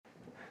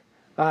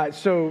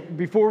So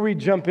before we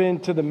jump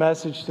into the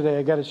message today,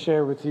 I got to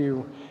share with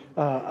you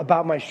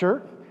about my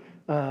shirt.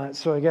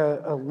 So I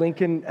got a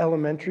Lincoln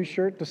Elementary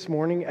shirt this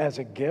morning as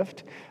a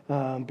gift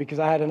because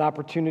I had an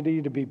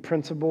opportunity to be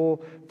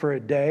principal for a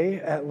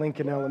day at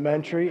Lincoln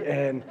Elementary,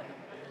 and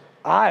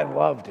I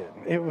loved it.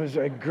 It was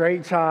a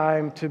great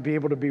time to be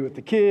able to be with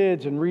the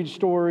kids and read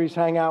stories,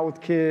 hang out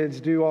with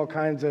kids, do all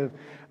kinds of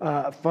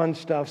fun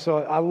stuff.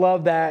 So I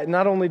love that.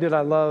 Not only did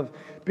I love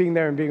being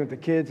there and being with the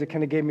kids, it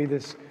kind of gave me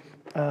this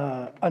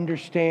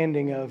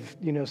understanding of,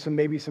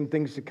 some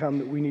things to come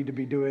that we need to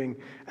be doing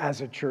as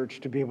a church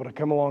to be able to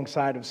come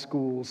alongside of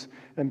schools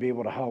and be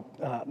able to help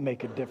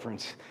make a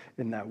difference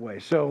in that way.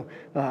 So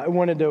I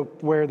wanted to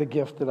wear the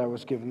gift that I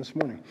was given this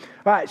morning.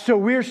 All right, so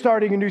we're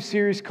starting a new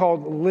series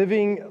called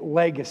Living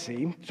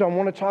Legacy. So I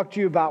want to talk to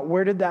you about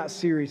where did that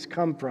series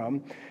come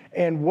from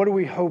and what do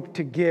we hope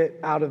to get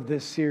out of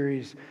this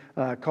series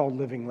called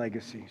Living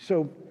Legacy.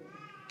 So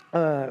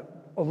a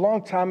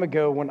long time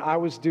ago when I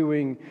was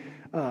doing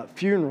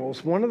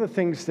funerals, one of the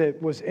things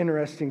that was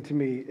interesting to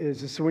me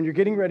is so when you're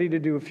getting ready to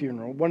do a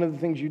funeral, one of the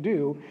things you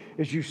do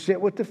is you sit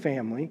with the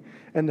family,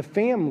 and the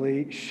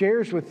family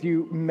shares with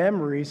you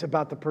memories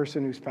about the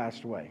person who's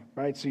passed away,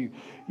 right? So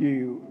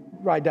you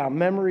write down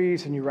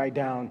memories and you write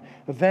down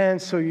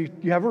events. So you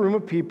have a room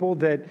of people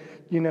that,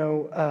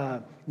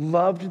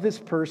 loved this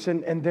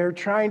person, and they're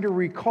trying to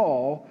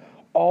recall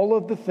all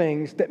of the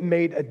things that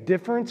made a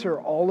difference or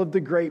all of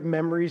the great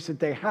memories that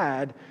they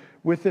had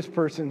with this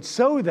person,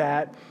 so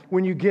that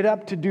when you get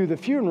up to do the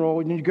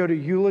funeral and you go to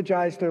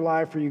eulogize their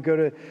life or you go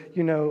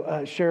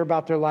to, share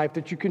about their life,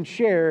 that you can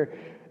share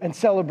and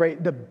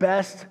celebrate the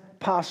best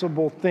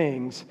possible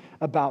things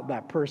about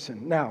that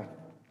person. Now,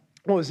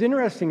 what was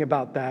interesting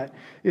about that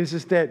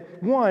is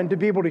that, one, to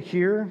be able to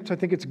hear, so I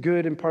think it's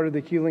good and part of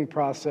the healing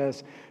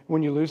process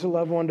when you lose a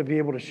loved one to be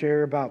able to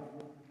share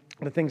about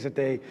the things that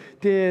they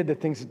did, the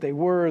things that they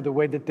were, the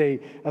way that they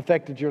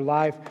affected your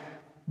life.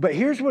 But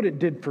here's what it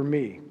did for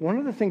me. One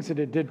of the things that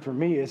it did for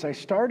me is I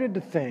started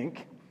to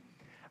think,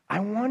 I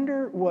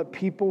wonder what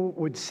people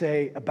would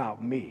say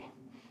about me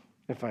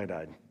if I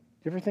died.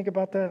 You ever think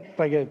about that?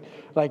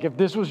 Like if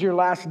this was your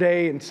last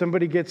day and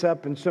somebody gets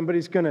up and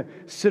somebody's going to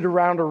sit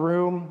around a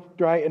room,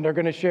 right, and they're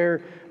going to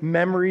share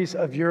memories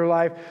of your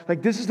life.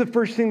 Like this is the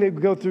first thing that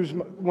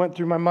went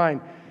through my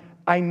mind.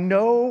 I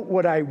know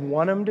what I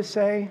want them to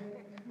say.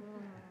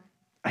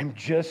 I'm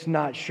just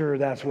not sure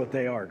that's what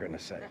they are going to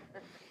say.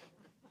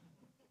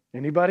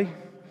 Anybody?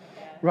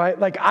 Right?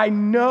 Like I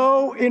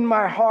know in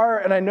my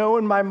heart and I know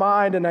in my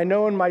mind and I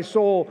know in my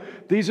soul,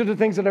 these are the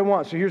things that I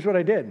want. So here's what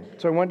I did.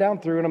 So I went down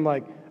through and I'm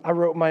like, I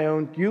wrote my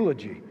own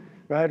eulogy,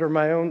 right? Or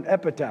my own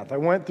epitaph. I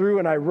went through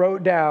and I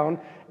wrote down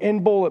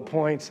in bullet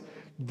points,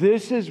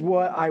 this is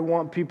what I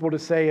want people to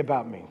say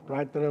about me,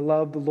 right? That I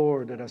loved the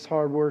Lord, that I was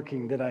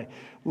hardworking, that I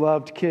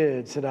loved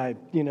kids, that I,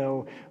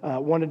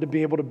 wanted to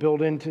be able to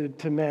build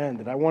into men,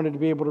 that I wanted to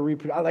be able to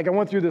reproduce. Like I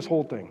went through this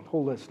whole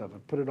list of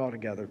it, put it all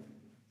together.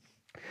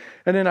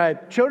 And then I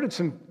showed it to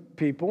some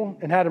people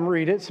and had them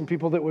read it, some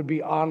people that would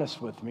be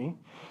honest with me.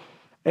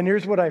 And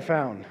here's what I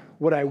found.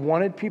 What I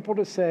wanted people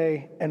to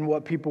say and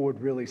what people would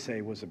really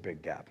say was a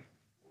big gap.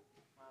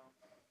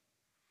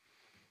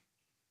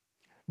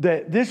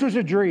 That this was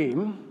a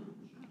dream,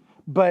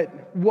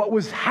 but what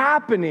was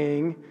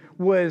happening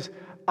was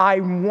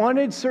I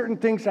wanted certain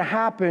things to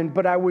happen,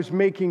 but I was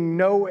making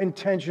no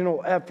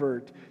intentional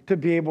effort to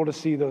be able to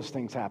see those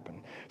things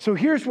happen. So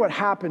here's what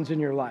happens in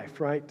your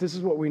life, right? This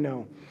is what we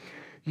know.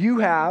 You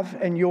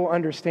have, and you'll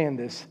understand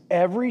this,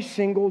 every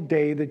single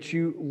day that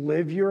you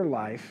live your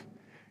life,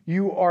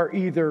 you are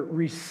either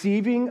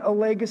receiving a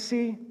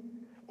legacy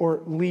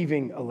or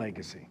leaving a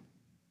legacy.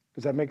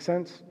 Does that make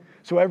sense?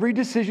 So every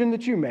decision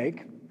that you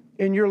make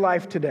in your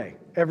life today,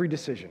 every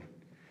decision,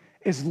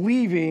 is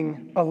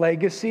leaving a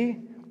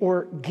legacy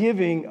or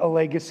giving a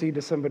legacy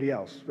to somebody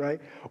else,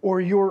 right?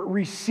 Or you're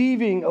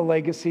receiving a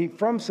legacy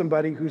from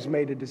somebody who's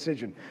made a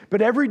decision.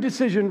 But every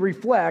decision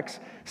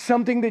reflects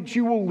something that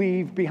you will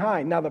leave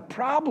behind. Now, the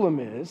problem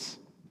is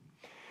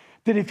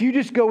that if you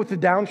just go with the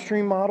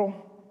downstream model,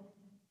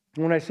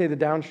 when I say the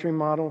downstream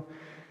model,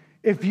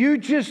 if you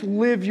just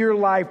live your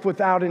life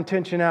without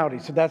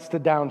intentionality, so that's the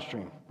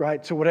downstream,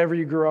 right? So whatever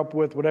you grew up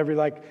with, whatever you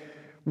like,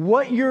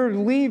 what you're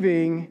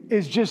leaving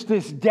is just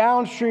this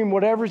downstream,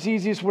 whatever's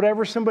easiest,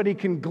 whatever somebody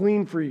can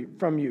glean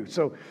from you.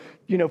 So,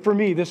 for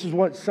me, this is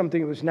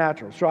something that was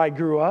natural. So I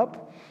grew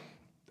up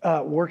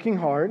working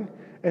hard,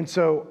 and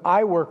so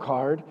I work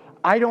hard.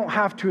 I don't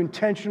have to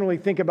intentionally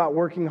think about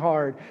working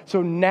hard.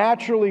 So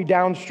naturally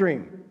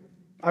downstream,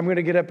 I'm going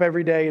to get up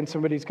every day and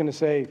somebody's going to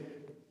say,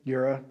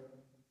 yeah,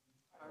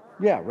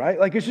 right?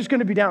 Like it's just going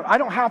to be down. I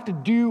don't have to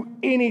do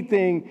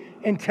anything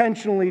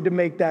intentionally to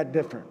make that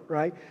different,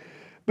 right?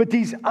 But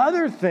these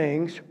other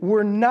things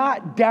were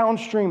not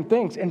downstream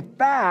things. In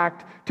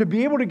fact, to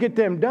be able to get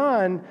them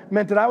done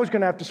meant that I was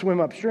going to have to swim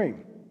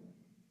upstream.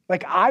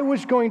 Like I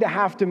was going to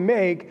have to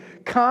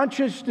make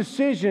conscious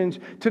decisions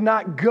to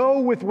not go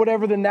with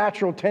whatever the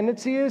natural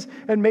tendency is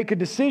and make a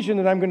decision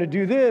that I'm going to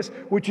do this,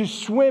 which is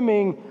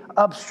swimming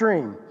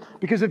upstream.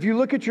 Because if you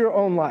look at your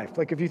own life,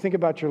 like if you think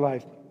about your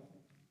life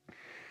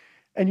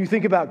and you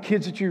think about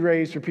kids that you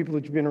raised or people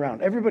that you've been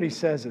around, everybody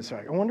says this,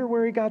 right? I wonder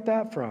where he got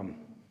that from.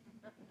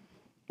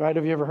 Right?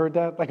 Have you ever heard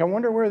that? Like, I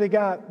wonder where they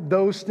got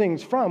those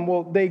things from.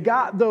 Well, they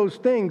got those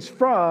things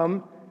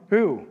from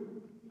who?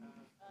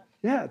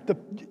 Yeah,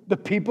 the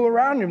people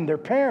around them, their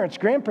parents,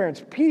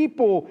 grandparents.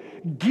 People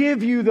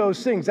give you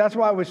those things. That's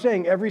why I was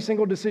saying every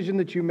single decision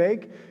that you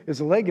make is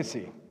a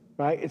legacy,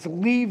 right? It's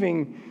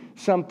leaving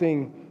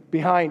something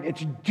behind.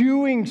 It's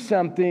doing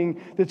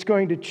something that's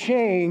going to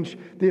change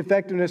the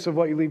effectiveness of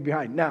what you leave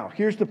behind. Now,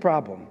 here's the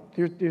problem.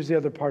 Here's the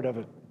other part of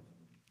it.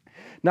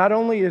 Not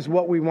only is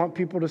what we want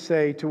people to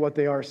say to what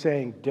they are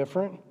saying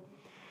different,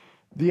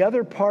 the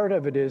other part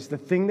of it is the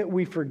thing that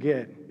we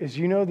forget is,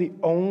 the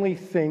only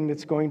thing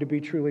that's going to be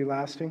truly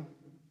lasting?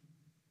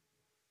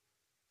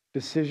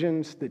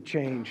 Decisions that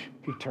change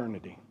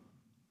eternity.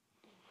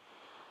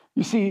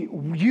 You see,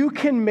 you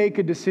can make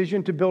a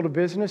decision to build a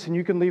business and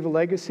you can leave a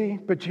legacy,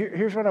 but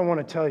here's what I want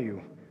to tell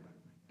you.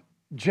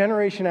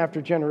 Generation after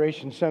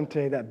generation,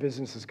 someday that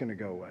business is going to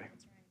go away.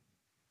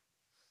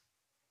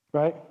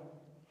 Right?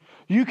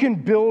 You can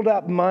build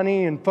up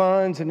money and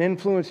funds and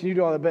influence and you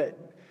do all that, but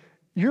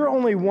you're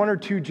only 1 or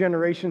 2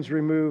 generations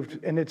removed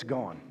and it's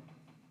gone,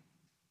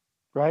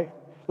 right?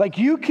 Like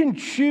you can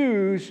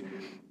choose,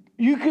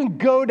 you can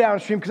go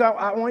downstream, because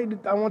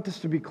I want this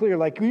to be clear.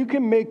 Like you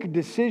can make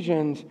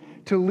decisions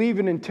to leave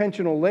an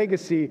intentional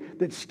legacy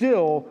that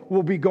still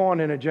will be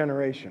gone in a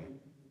generation.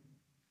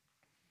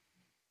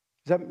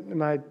 Am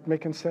I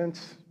making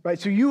sense? Right?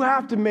 So you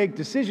have to make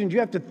decisions. You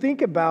have to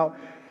think about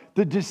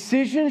the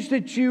decisions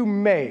that you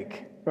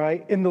make,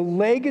 right? And the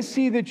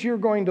legacy that you're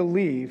going to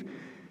leave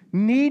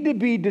need to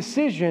be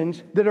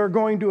decisions that are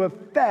going to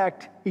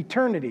affect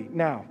eternity.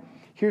 Now,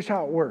 here's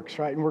how it works,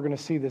 right? And we're going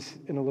to see this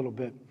in a little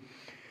bit.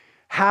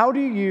 How do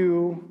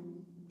you,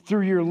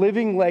 through your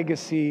living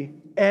legacy,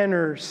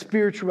 enter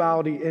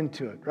spirituality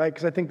into it, right?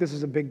 Because I think this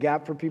is a big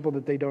gap for people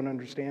that they don't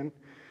understand.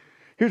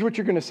 Here's what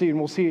you're going to see, and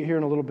we'll see it here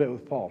in a little bit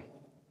with Paul.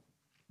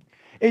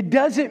 It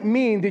doesn't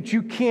mean that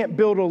you can't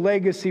build a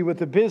legacy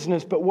with a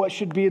business, but what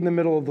should be in the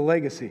middle of the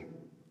legacy?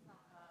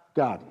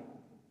 God.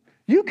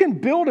 You can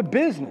build a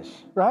business,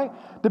 right?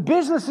 The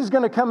business is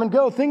going to come and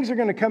go. Things are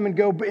going to come and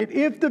go. But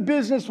if the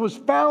business was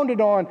founded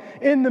on,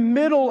 in the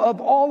middle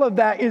of all of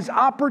that is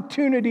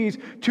opportunities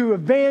to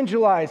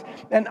evangelize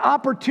and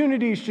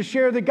opportunities to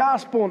share the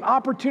gospel and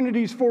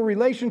opportunities for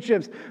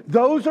relationships.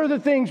 Those are the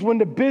things when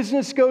the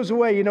business goes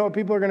away, you know what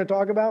people are going to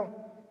talk about?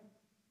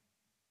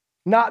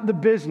 Not the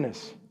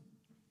business.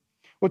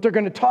 What they're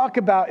going to talk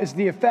about is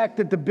the effect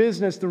that the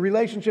business, the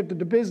relationship that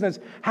the business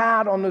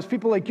had on those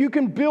people. Like you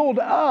can build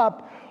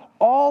up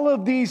all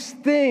of these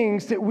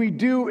things that we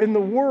do in the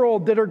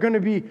world that are going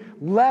to be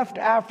left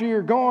after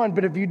you're gone,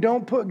 but if you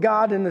don't put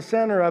God in the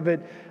center of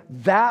it,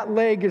 that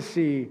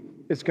legacy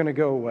is going to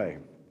go away.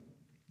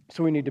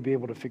 So we need to be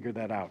able to figure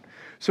that out.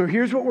 So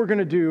here's what we're going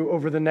to do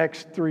over the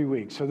next 3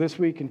 weeks. So this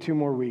week and 2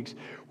 more weeks,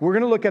 we're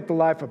going to look at the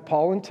life of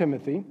Paul and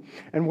Timothy,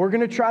 and we're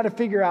going to try to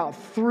figure out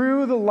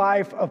through the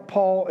life of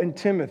Paul and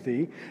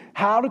Timothy,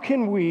 how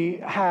can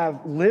we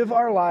live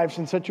our lives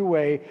in such a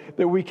way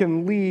that we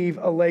can leave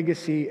a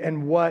legacy,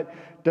 and what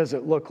does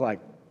it look like?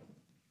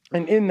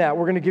 And in that,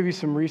 we're going to give you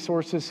some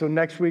resources. So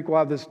next week we'll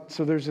have this.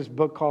 So there's this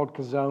book called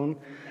Kazone.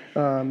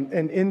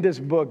 And in this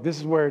book, this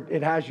is where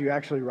it has you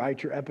actually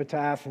write your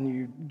epitaph and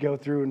you go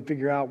through and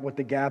figure out what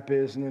the gap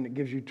is. And then it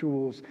gives you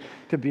tools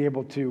to be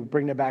able to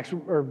bring them back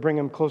or bring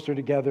them closer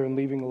together and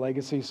leaving a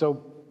legacy.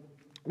 So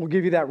we'll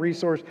give you that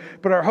resource.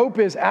 But our hope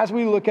is, as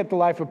we look at the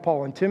life of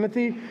Paul and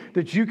Timothy,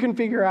 that you can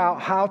figure out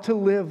how to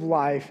live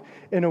life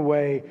in a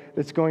way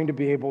that's going to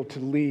be able to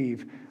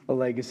leave a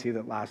legacy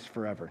that lasts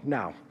forever.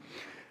 Now,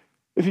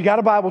 if you got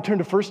a Bible, turn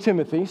to 1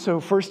 Timothy.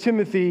 So 1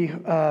 Timothy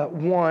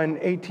 1,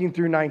 18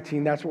 through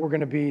 19, that's what we're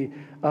going to be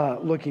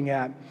looking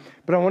at.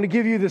 But I want to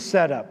give you the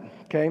setup,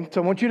 okay?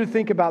 So I want you to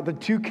think about the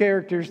 2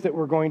 characters that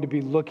we're going to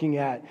be looking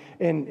at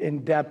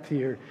in depth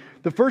here.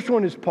 The first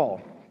one is Paul.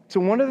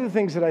 So one of the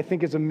things that I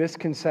think is a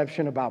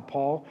misconception about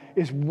Paul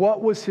is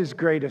what was his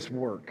greatest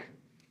work?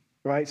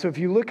 Right? So if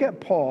you look at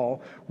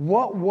Paul,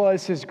 what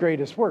was his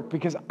greatest work?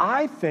 Because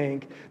I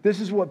think this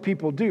is what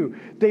people do.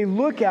 They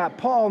look at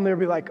Paul and they'll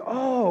be like,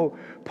 oh,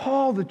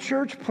 Paul, the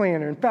church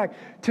planner. In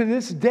fact, to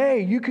this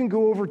day, you can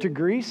go over to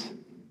Greece,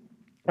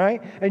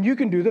 right? And you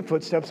can do the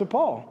footsteps of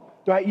Paul.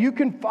 Right? You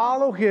can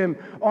follow him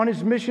on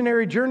his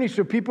missionary journey.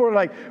 So people are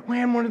like,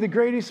 man, one of the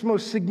greatest,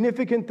 most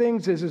significant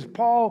things is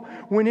Paul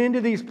went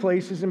into these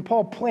places and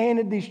Paul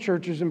planted these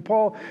churches and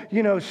Paul,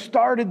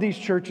 started these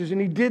churches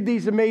and he did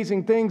these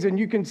amazing things. And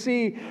you can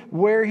see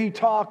where he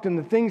talked and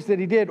the things that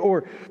he did.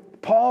 Or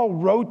Paul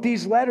wrote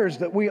these letters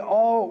that we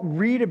all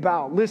read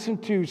about, listen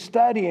to,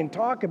 study, and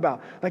talk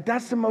about. Like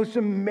that's the most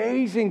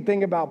amazing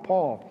thing about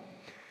Paul.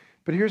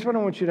 But here's what I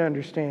want you to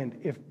understand.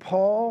 If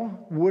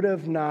Paul would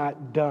have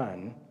not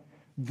done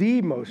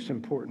the most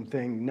important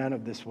thing, none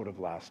of this would have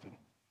lasted.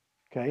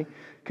 Okay?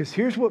 Because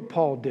here's what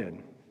Paul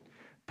did.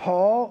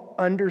 Paul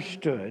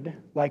understood,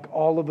 like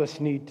all of us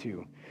need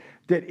to,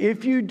 that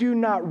if you do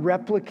not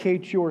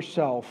replicate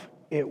yourself,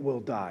 it will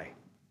die.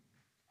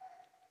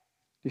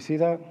 Do you see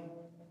that?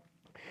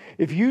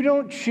 If you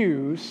don't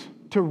choose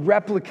to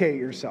replicate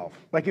yourself,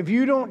 like if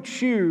you don't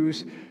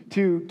choose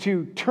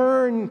to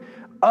turn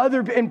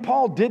other, and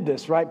Paul did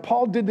this, right?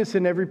 Paul did this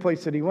in every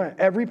place that he went.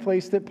 Every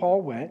place that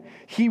Paul went,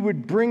 he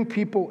would bring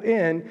people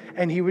in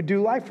and he would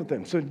do life with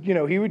them. So,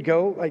 he would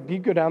go, like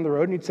he'd go down the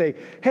road and he'd say,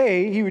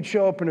 hey, he would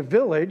show up in a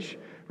village,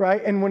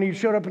 right? And when he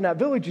showed up in that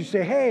village, he'd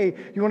say, hey,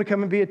 you want to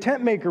come and be a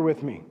tent maker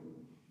with me?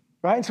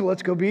 Right? And so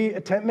let's go be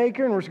a tent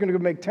maker, and we're just going to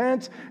go make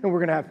tents, and we're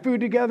going to have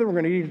food together. We're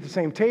going to eat at the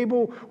same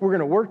table. We're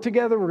going to work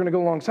together. We're going to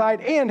go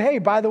alongside. And hey,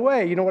 by the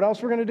way, you know what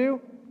else we're going to do?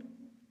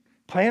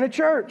 Plant a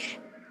church.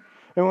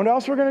 And what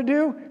else we're going to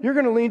do? You're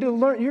going to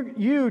learn,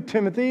 you,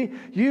 Timothy,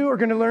 you are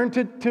going to learn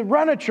to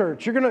run a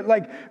church. You're going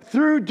to,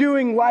 through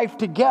doing life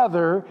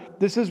together,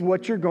 this is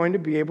what you're going to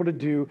be able to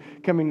do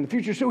coming in the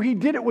future. So he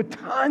did it with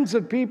tons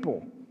of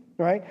people,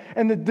 right?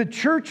 And the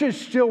churches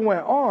still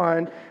went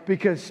on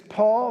because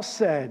Paul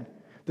said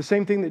the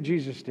same thing that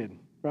Jesus did,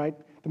 right?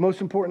 The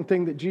most important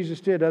thing that Jesus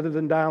did other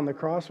than die on the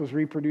cross was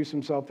reproduce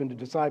himself into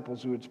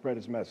disciples who would spread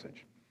his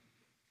message.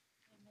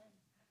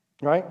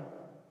 Right?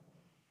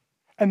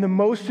 And the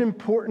most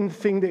important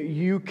thing that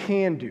you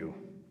can do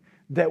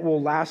that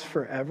will last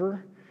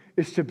forever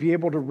is to be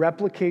able to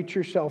replicate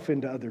yourself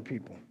into other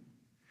people.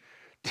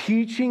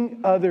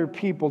 Teaching other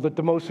people that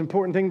the most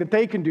important thing that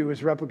they can do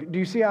is replicate. Do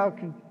you see how it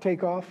could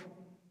take off?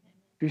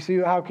 Do you see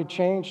how it could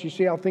change? Do you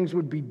see how things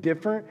would be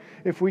different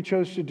if we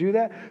chose to do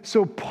that?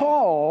 So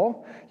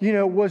Paul,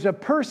 was a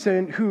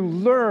person who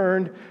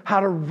learned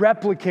how to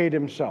replicate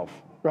himself,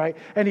 right?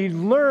 And he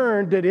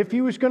learned that if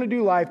he was going to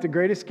do life, the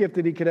greatest gift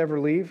that he could ever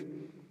leave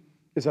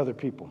is other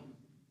people.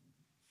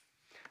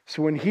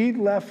 So when he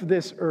left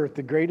this earth,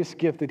 the greatest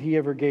gift that he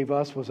ever gave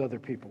us was other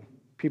people.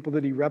 People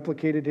that he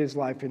replicated his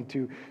life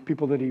into,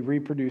 people that he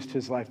reproduced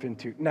his life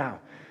into. Now,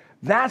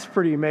 that's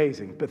pretty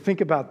amazing, but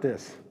think about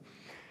this.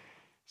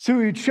 So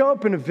he'd show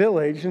up in a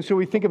village, and so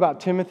we think about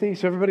Timothy.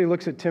 So everybody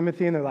looks at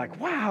Timothy, and they're like,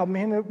 wow,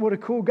 man, what a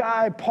cool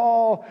guy.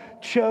 Paul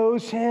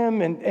chose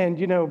him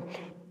and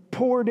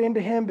poured into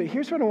him. But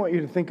here's what I want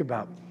you to think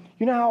about.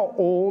 You know how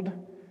old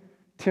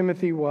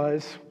Timothy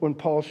was when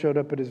Paul showed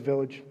up at his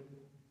village?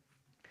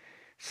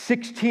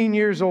 16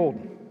 years old.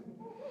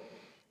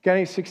 Got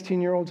any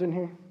 16-year-olds in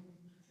here?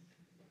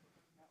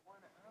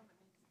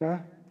 Huh?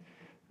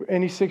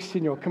 Any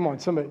 16-year-old? Come on,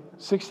 somebody.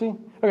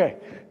 16? Okay.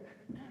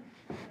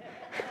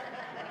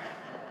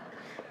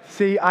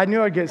 See, I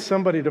knew I'd get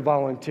somebody to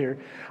volunteer.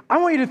 I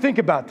want you to think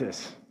about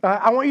this.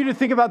 I want you to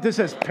think about this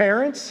as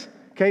parents.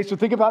 Okay, so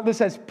think about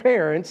this as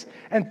parents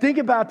and think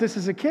about this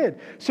as a kid.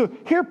 So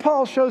here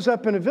Paul shows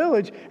up in a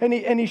village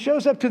and he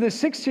shows up to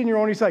this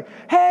 16-year-old and he's like,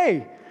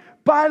 hey,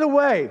 by the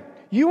way,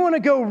 you want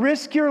to go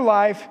risk your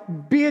life,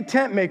 be a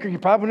tent maker. You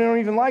probably don't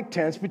even like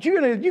tents, but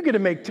you get to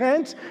make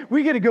tents.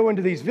 We get to go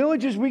into these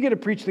villages. We get to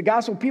preach the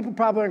gospel. People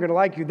probably aren't going to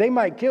like you. They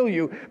might kill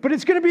you, but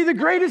it's going to be the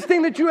greatest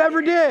thing that you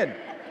ever did.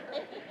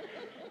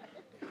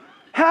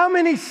 How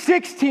many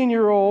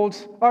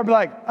 16-year-olds are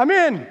like, I'm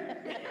in?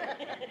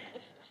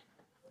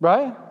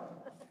 Right?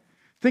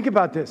 Think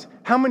about this.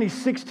 How many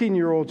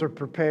 16-year-olds are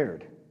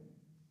prepared?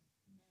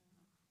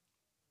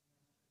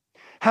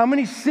 How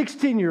many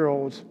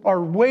 16-year-olds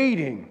are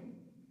waiting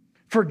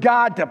for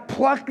God to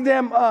pluck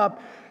them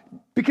up?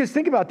 Because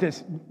think about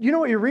this. You know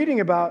what you're reading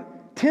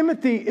about?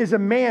 Timothy is a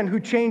man who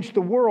changed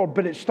the world,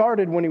 but it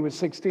started when he was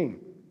 16.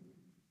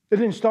 It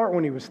didn't start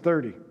when he was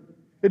 30.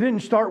 It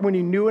didn't start when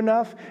he knew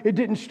enough. It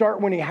didn't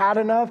start when he had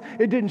enough.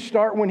 It didn't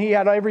start when he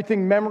had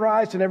everything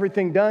memorized and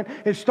everything done.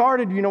 It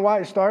started, you know why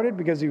it started?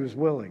 Because he was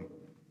willing.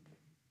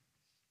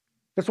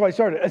 That's why it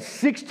started. A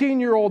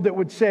 16-year-old that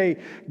would say,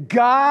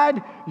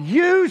 God,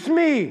 use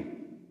me.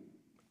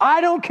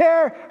 I don't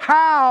care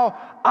how.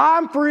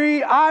 I'm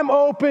free. I'm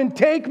open.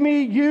 Take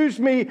me. Use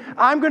me.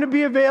 I'm going to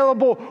be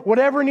available.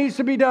 Whatever needs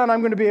to be done,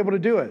 I'm going to be able to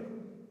do it.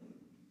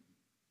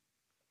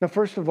 Now,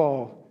 first of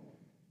all,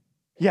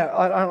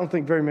 I don't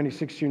think very many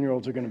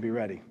 16-year-olds are going to be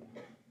ready.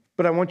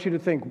 But I want you to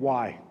think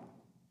why.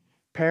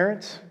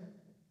 Parents?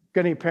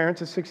 Got any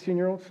parents of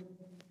 16-year-olds?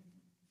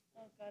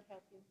 Oh, God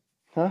help you.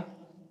 Huh?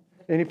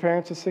 Any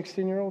parents of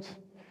 16-year-olds?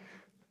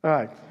 All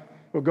right,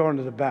 we'll go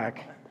into the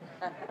back.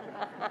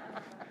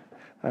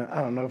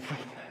 I don't know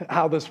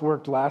how this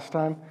worked last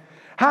time.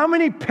 How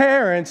many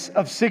parents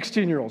of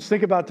 16-year-olds?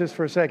 Think about this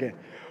for a second.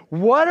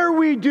 What are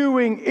we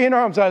doing in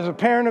our homes as a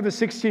parent of a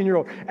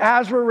 16-year-old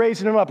as we're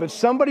raising them up? If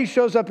somebody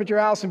shows up at your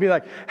house and be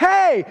like,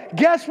 hey,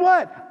 guess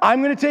what?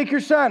 I'm going to take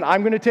your son.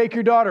 I'm going to take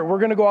your daughter. We're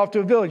going to go off to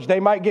a village.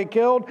 They might get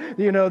killed.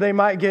 They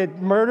might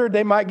get murdered.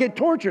 They might get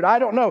tortured. I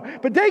don't know.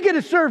 But they get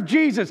to serve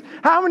Jesus.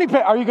 How many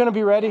parents? Are you going to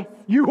be ready?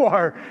 You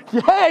are.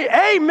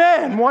 Hey,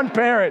 amen. One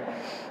parent.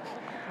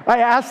 I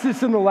asked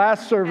this in the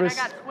last service.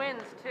 And I got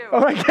twins,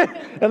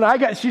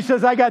 too. Oh, she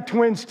says, I got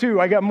twins,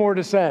 too. I got more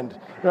to send,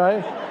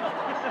 right?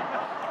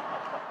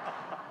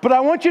 But I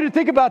want you to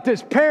think about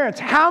this. Parents,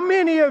 how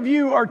many of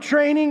you are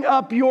training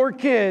up your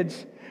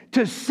kids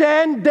to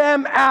send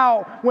them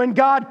out when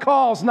God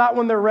calls, not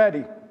when they're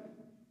ready?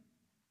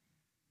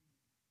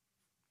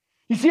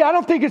 You see, I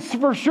don't think it's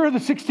for sure the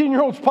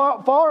 16-year-old's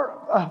fault,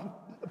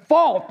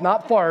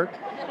 not fart.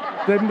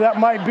 That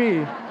might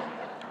be.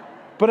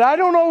 But I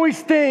don't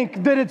always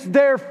think that it's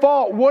their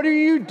fault. What are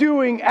you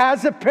doing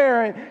as a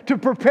parent to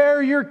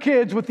prepare your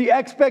kids with the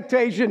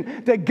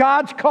expectation that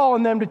God's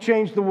calling them to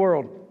change the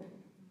world?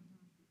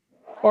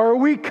 Or are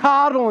we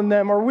coddling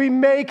them? Are we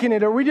making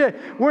it?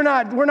 We're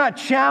not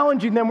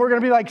challenging them. We're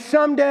going to be like,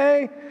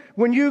 someday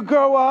when you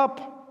grow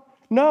up.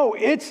 No,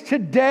 it's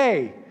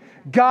today.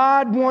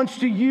 God wants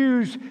to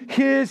use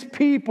His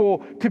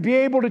people to be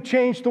able to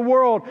change the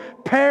world.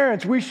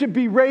 Parents, we should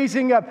be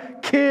raising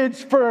up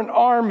kids for an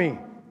army.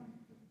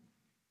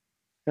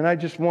 And I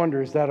just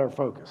wonder, is that our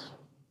focus?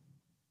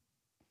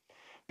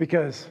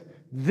 Because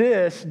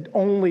this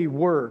only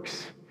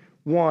works,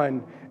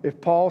 one, if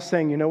Paul's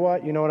saying, you know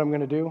what I'm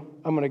going to do?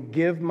 I'm going to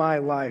give my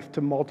life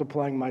to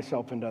multiplying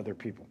myself into other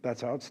people.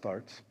 That's how it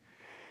starts.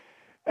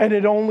 And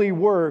it only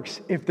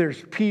works if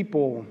there's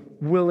people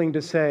willing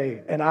to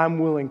say, and I'm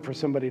willing for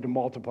somebody to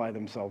multiply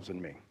themselves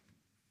in me.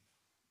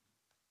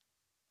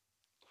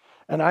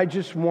 And I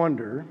just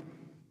wonder,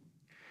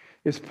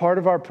 is part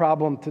of our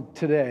problem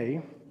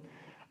today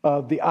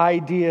the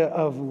idea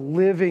of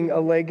living a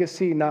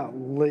legacy, not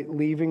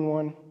leaving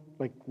one,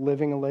 like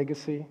living a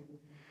legacy,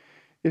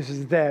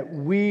 is that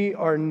we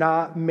are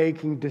not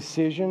making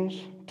decisions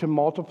to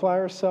multiply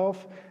ourselves,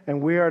 and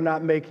we are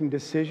not making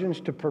decisions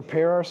to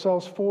prepare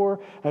ourselves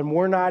for, and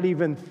we're not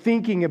even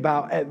thinking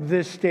about at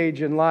this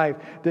stage in life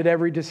that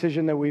every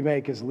decision that we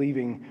make is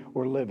leaving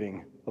or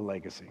living a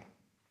legacy.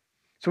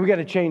 So we got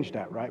to change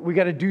that, right? We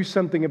got to do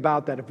something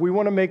about that. If we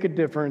want to make a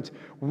difference,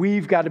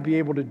 we've got to be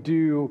able to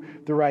do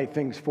the right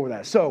things for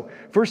that. So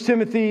 1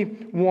 Timothy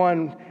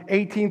 1,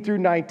 18 through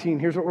 19,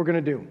 here's what we're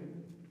going to do.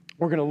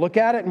 We're going to look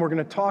at it and we're going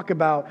to talk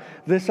about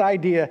this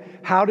idea.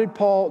 How did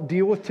Paul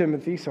deal with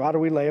Timothy? So how do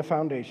we lay a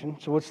foundation?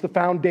 So what's the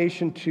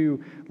foundation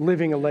to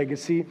living a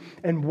legacy?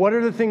 And what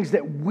are the things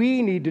that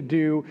we need to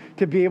do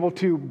to be able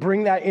to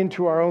bring that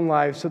into our own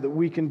lives so that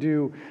we can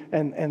do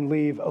and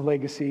leave a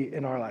legacy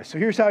in our lives? So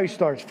here's how he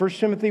starts. 1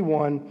 Timothy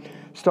 1,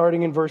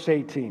 starting in verse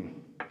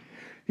 18.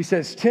 He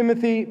says,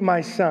 Timothy, my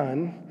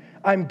son,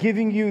 I'm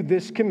giving you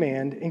this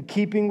command in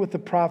keeping with the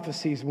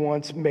prophecies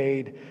once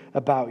made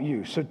about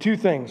you. So two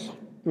things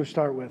we'll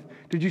start with.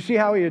 Did you see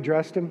how he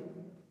addressed him?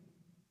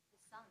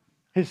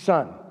 His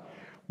son.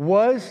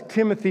 Was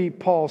Timothy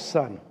Paul's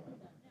son?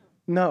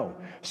 No.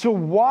 So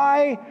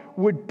why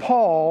would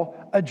Paul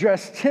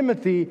address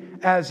Timothy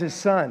as his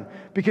son?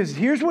 Because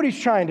here's what he's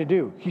trying to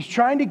do. He's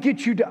trying to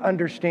get you to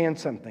understand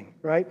something,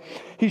 right?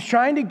 He's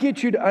trying to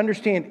get you to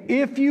understand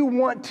if you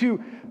want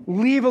to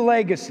leave a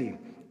legacy,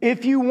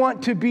 if you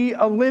want to be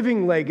a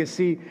living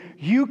legacy,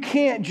 you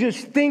can't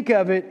just think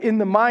of it in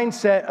the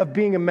mindset of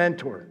being a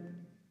mentor.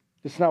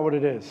 It's not what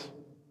it is.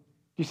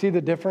 You see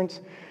the difference?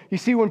 You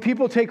see, when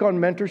people take on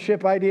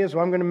mentorship ideas,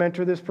 well, I'm going to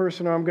mentor this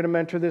person or I'm going to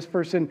mentor this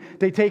person,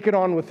 they take it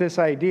on with this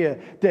idea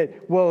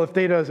that, well, if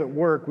they doesn't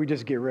work, we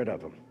just get rid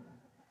of them.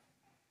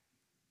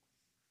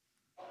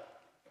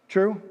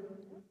 True?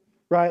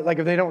 Right? Like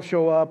if they don't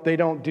show up, they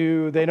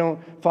don't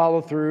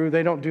follow through,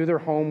 they don't do their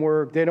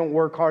homework, they don't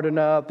work hard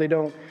enough, they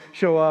don't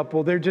show up.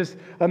 Well, they're just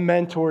a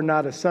mentor,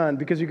 not a son.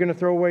 Because you're going to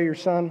throw away your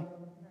son?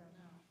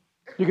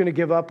 You're going to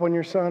give up on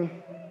your son?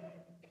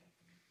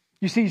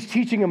 You see, he's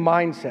teaching a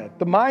mindset.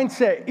 The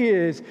mindset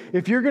is,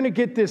 if you're going to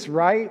get this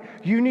right,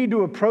 you need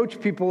to approach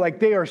people like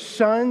they are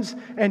sons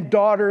and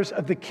daughters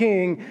of the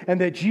King, and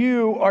that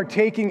you are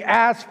taking,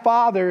 as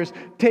fathers,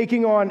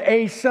 taking on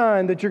a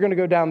son that you're going to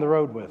go down the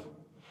road with.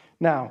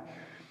 Now,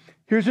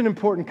 here's an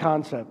important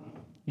concept.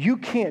 You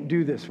can't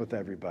do this with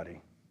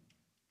everybody.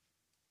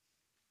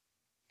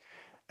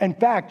 In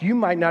fact, you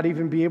might not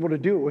even be able to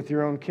do it with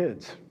your own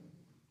kids.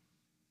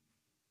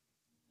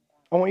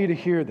 I want you to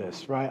hear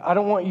this, right? I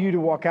don't want you to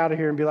walk out of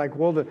here and be like,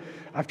 well,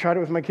 I've tried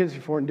it with my kids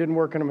before and it didn't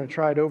work and I'm going to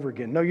try it over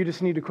again. No, you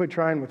just need to quit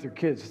trying with your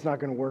kids. It's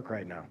not going to work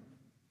right now.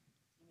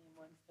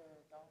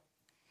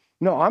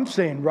 No, I'm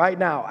saying right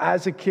now,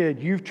 as a kid,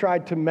 you've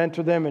tried to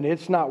mentor them and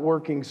it's not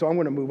working, so I'm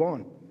going to move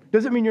on.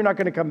 Doesn't mean you're not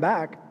going to come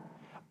back.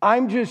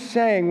 I'm just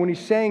saying, when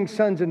he's saying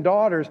sons and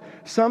daughters,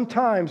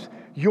 sometimes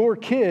your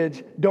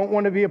kids don't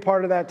want to be a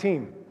part of that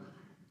team.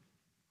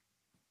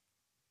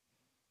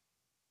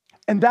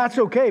 And that's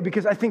okay,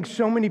 because I think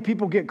so many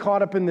people get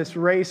caught up in this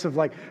race of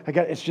like,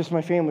 it's just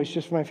my family, it's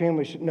just my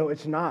family. No,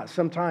 it's not.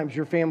 Sometimes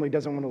your family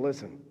doesn't want to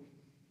listen.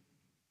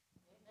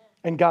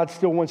 And God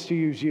still wants to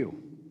use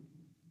you.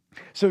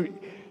 So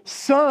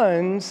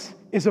sons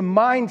is a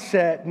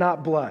mindset,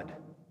 not blood.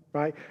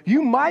 right?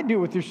 You might do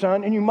it with your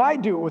son and you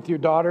might do it with your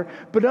daughter,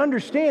 but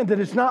understand that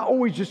it's not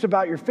always just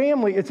about your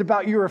family. It's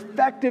about your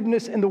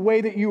effectiveness in the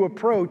way that you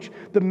approach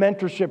the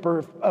mentorship or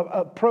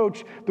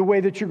approach the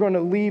way that you're going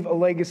to leave a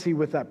legacy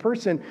with that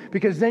person,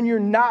 because then you're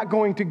not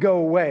going to go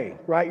away,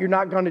 right? You're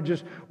not going to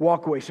just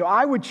walk away. So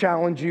I would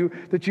challenge you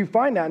that you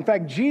find that. In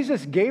fact,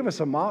 Jesus gave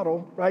us a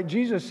model, right?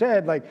 Jesus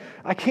said, like,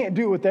 I can't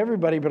do it with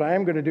everybody, but I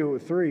am going to do it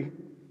with 3.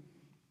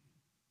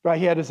 Right?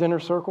 He had his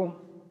inner circle.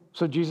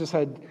 So Jesus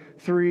had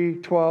 3,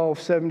 12,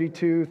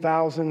 72,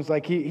 thousands.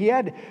 Like he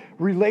had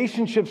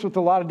relationships with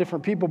a lot of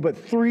different people, but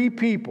 3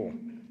 people,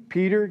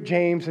 Peter,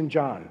 James, and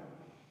John.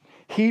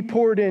 He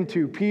poured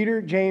into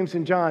Peter, James,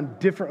 and John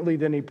differently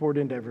than he poured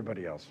into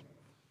everybody else.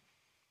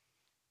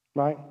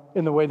 Right?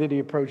 In the way that he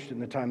approached it in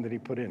the time that he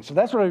put in. So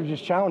that's what I would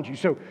just challenge you.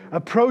 So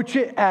approach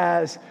it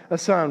as a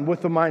son with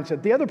the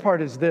mindset. The other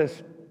part is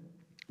this,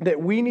 that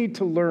we need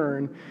to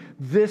learn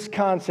this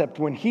concept.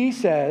 When he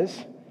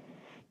says,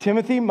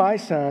 Timothy, my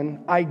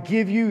son, I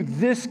give you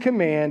this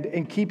command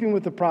in keeping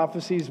with the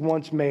prophecies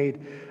once made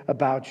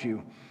about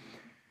you.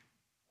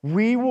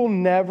 We will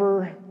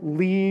never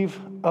leave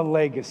a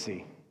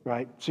legacy,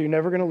 right? So you're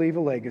never going to leave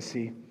a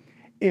legacy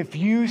if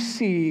you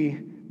see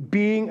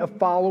being a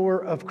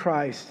follower of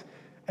Christ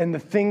and the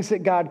things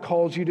that God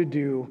calls you to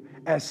do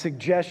as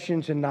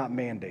suggestions and not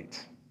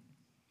mandates.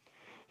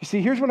 You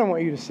see, here's what I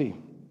want you to see.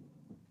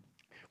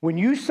 When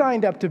you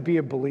signed up to be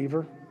a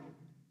believer,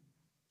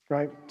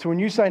 right? So when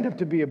you signed up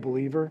to be a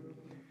believer,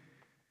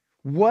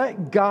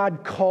 what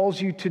God calls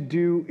you to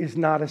do is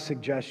not a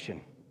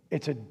suggestion.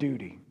 It's a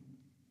duty.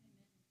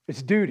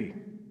 It's duty.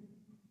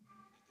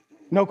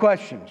 No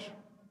questions.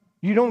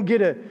 You don't get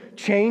to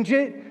change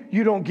it.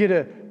 You don't get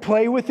to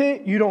play with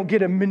it. You don't get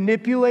to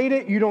manipulate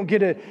it. You don't get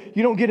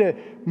to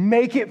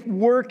make it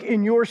work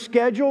in your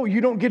schedule.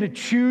 You don't get to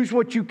choose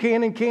what you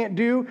can and can't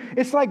do.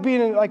 It's like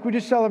like we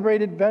just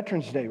celebrated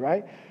Veterans Day,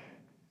 right?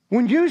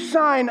 When you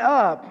sign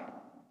up,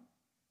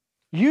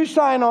 you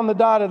sign on the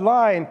dotted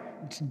line,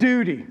 it's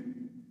duty.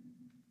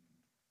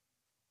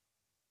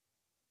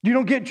 You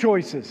don't get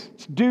choices,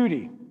 it's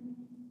duty.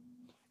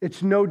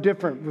 It's no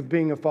different with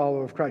being a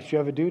follower of Christ. You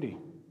have a duty,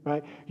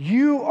 right?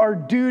 You are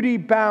duty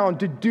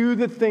bound to do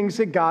the things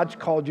that God's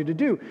called you to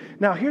do.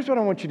 Now, here's what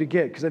I want you to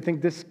get, because I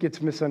think this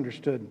gets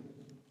misunderstood.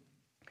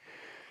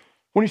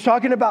 When he's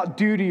talking about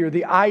duty or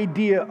the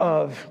idea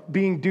of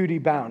being duty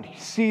bound,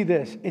 see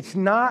this, it's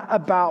not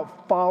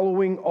about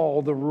following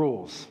all the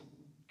rules.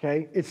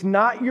 Okay? It's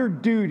not your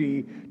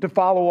duty to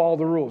follow all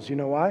the rules. You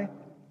know why?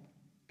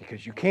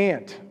 Because you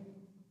can't.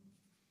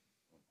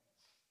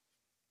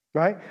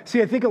 Right?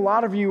 See, I think a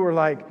lot of you are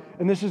like,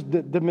 and this is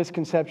the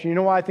misconception. You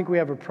know why I think we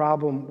have a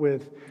problem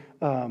with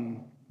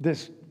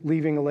this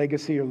leaving a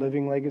legacy or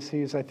living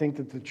legacies? I think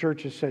that the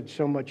church has said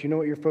so much. You know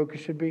what your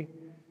focus should be?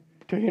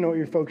 Do you know what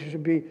your focus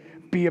should be?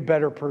 Be a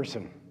better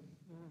person.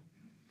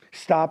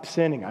 Stop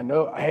sinning. I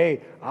know,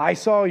 hey, I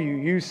saw you.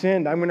 You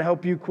sinned. I'm going to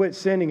help you quit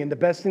sinning. And the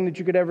best thing that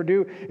you could ever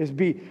do is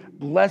be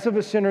less of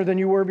a sinner than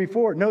you were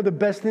before. No, the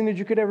best thing that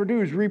you could ever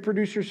do is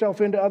reproduce yourself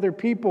into other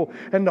people.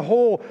 And the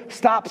whole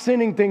stop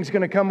sinning thing's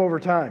going to come over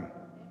time.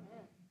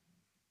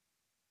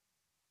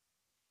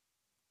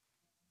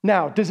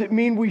 Now, does it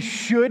mean we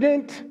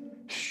shouldn't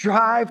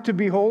strive to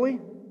be holy?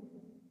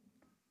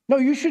 No,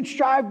 you should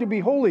strive to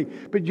be holy.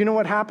 But you know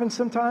what happens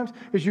sometimes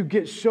is you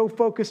get so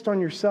focused on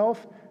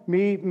yourself.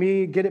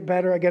 Me, get it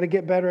better. I got to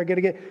get better.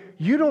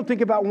 You don't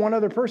think about one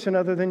other person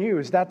other than you.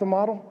 Is that the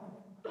model?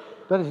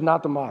 That is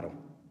not the model.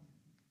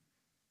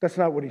 That's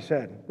not what he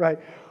said, right?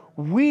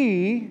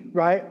 We,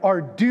 right,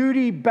 are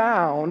duty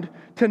bound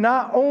to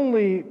not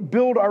only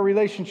build our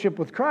relationship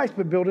with Christ,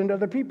 but build into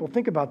other people.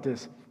 Think about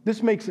this.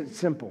 This makes it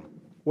simple.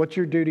 What's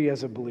your duty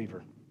as a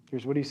believer?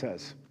 Here's what he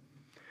says.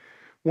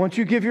 Once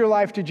you give your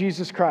life to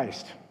Jesus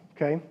Christ,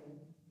 okay?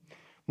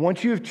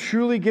 Once you have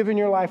truly given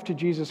your life to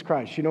Jesus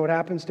Christ, you know what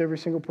happens to every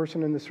single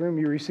person in this room?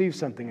 You receive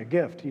something, a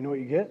gift. You know what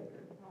you get?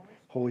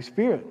 Holy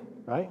Spirit,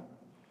 right?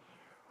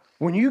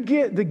 When you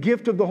get the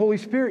gift of the Holy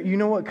Spirit, you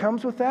know what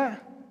comes with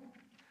that?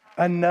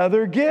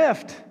 Another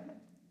gift,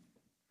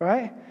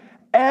 right?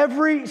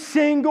 Every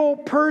single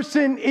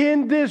person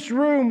in this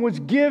room was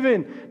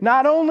given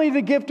not only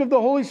the gift of the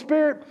Holy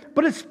Spirit,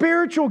 but a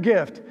spiritual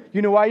gift.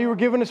 You know why you were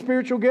given a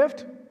spiritual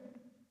gift?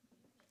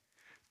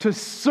 To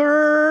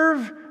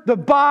serve the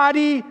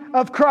body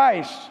of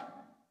Christ.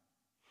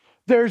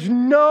 There's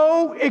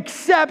no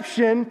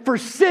exception for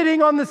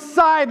sitting on the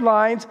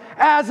sidelines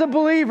as a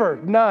believer.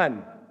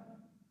 None.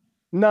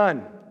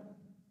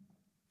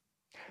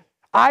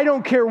 I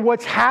don't care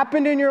what's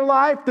happened in your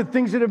life, the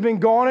things that have been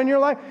going on in your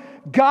life.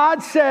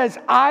 God says,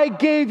 I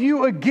gave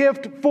you a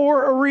gift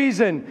for a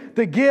reason.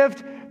 The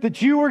gift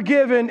that you were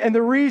given, and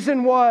the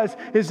reason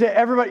is that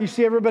everybody, you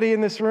see everybody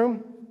in this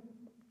room?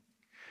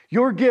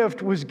 Your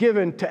gift was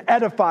given to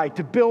edify,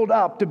 to build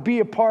up, to be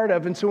a part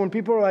of. And so when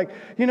people are like,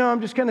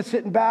 I'm just kind of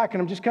sitting back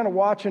and I'm just kind of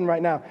watching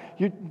right now,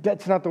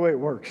 that's not the way it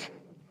works.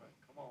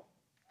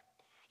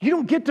 You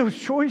don't get those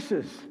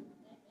choices.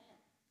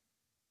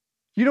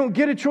 You don't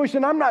get a choice.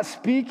 And I'm not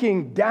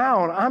speaking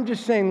down. I'm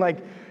just saying, like,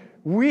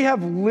 we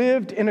have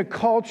lived in a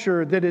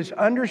culture that has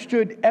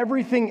understood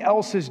everything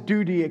else as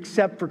duty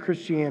except for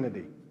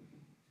Christianity.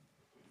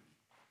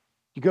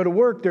 You go to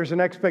work, there's an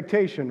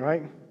expectation,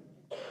 right?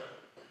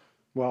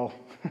 Well,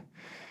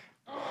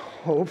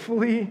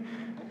 hopefully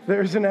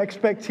there's an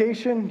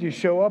expectation. You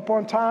show up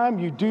on time,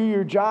 you do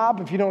your job.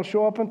 If you don't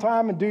show up on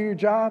time and do your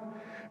job,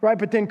 right?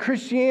 But then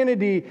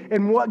Christianity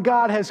and what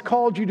God has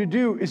called you to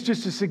do is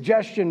just a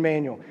suggestion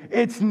manual.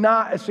 It's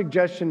not a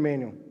suggestion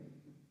manual.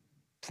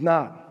 It's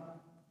not.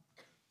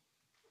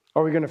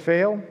 Are we going to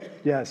fail?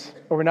 Yes.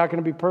 Are we not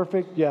going to be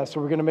perfect? Yes.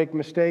 Are we going to make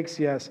mistakes?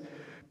 Yes.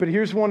 But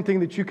here's one thing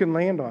that you can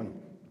land on.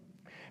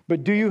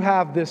 But do you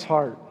have this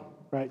heart,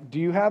 right? Do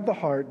you have the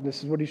heart?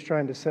 This is what he's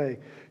trying to say.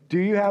 Do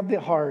you have the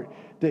heart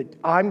that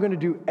I'm going to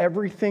do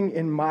everything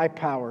in my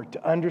power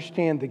to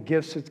understand the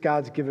gifts that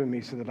God's given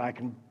me so that I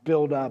can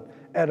build up,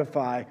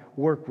 edify,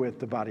 work with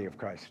the body of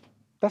Christ?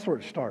 That's where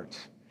it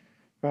starts,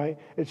 right?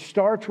 It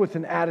starts with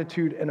an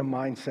attitude and a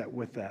mindset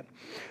with that.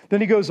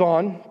 Then he goes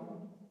on,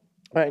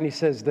 right, and he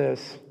says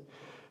this,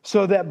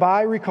 so that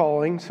by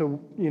recalling, so,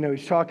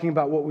 he's talking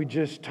about what we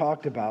just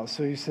talked about.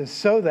 So he says,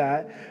 so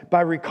that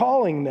by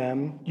recalling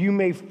them, you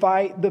may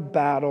fight the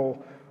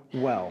battle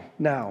well.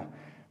 Now,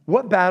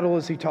 what battle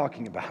is he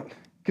talking about?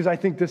 Because I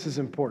think this is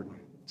important.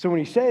 So when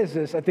he says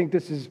this, I think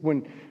this is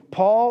when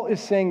Paul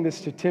is saying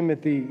this to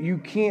Timothy, you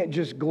can't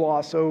just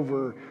gloss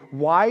over.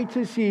 Why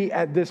does he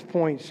at this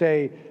point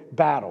say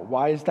battle?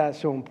 Why is that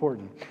so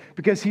important?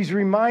 Because he's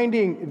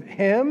reminding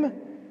him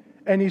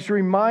and he's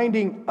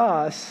reminding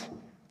us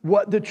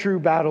what the true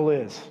battle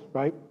is,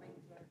 right?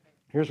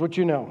 Here's what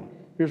you know.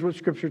 Here's what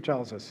Scripture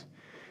tells us.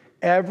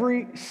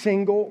 Every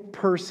single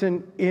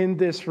person in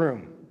this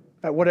room,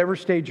 at whatever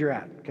stage you're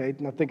at, okay?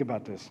 Now think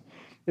about this.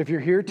 If you're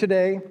here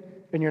today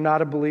and you're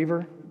not a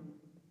believer,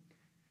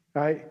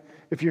 right?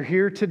 If you're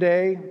here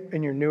today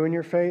and you're new in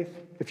your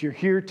faith, if you're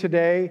here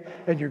today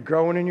and you're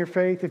growing in your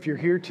faith, if you're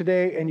here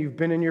today and you've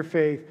been in your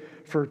faith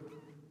for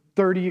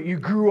 30 years, you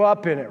grew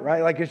up in it,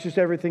 right? Like it's just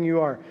everything you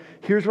are.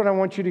 Here's what I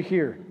want you to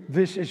hear.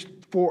 This is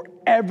for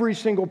every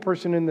single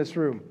person in this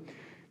room.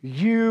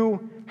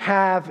 You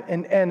have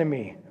an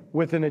enemy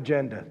with an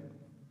agenda.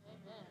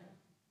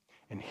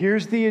 And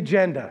here's the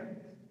agenda.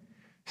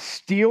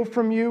 Steal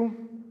from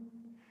you,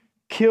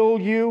 kill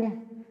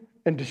you,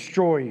 and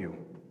destroy you.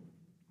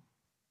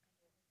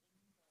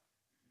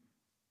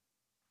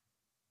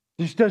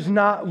 This does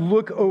not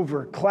look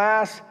over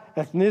class,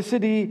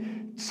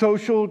 ethnicity,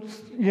 social,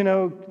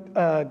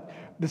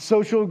 the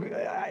social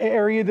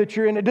area that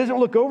you're in. It doesn't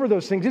look over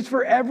those things. It's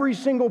for every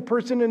single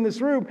person in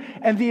this room.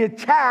 And the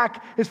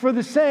attack is for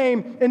the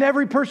same in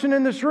every person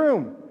in this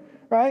room,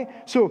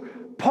 right? So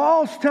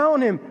Paul's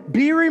telling him,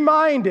 be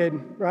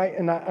reminded, right?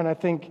 And I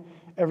think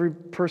every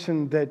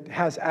person that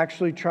has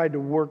actually tried to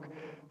work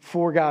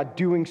for God,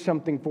 doing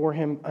something for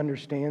him,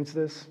 understands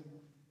this,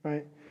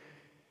 right?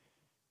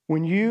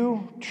 When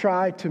you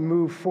try to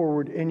move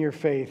forward in your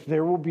faith,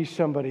 there will be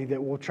somebody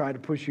that will try to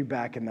push you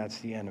back, and that's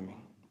the enemy.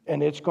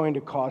 And it's going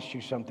to cost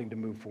you something to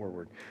move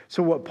forward.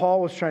 So what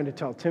Paul was trying to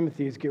tell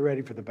Timothy is get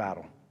ready for the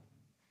battle.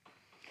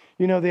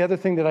 The other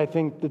thing that I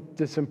think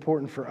that's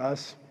important for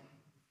us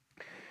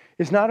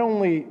is not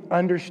only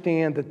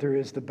understand that there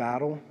is the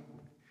battle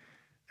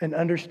and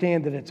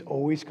understand that it's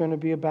always going to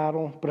be a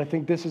battle, but I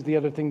think this is the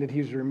other thing that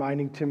he's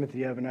reminding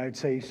Timothy of, and I would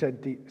say he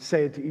said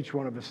say it to each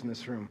one of us in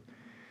this room.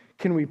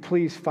 Can we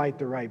please fight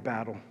the right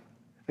battle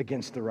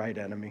against the right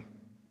enemy?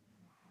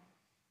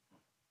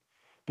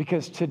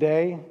 Because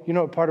today, you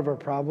know what part of our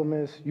problem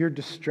is? You're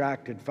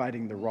distracted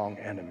fighting the wrong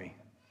enemy.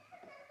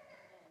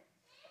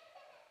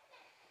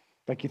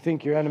 Like you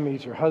think your enemy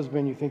is your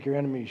husband, you think your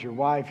enemy is your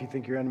wife, you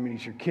think your enemy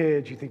is your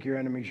kids, you think your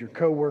enemy is your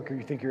coworker,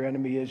 you think your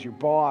enemy is your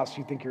boss,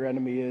 you think your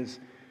enemy is,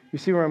 you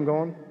see where I'm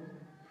going?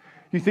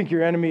 You think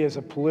your enemy is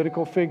a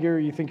political figure,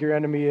 you think your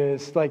enemy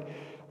is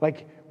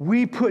like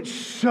we put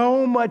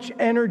so much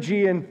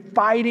energy in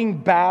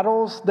fighting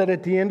battles that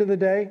at the end of the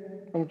day,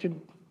 I want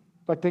you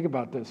to think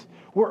about this.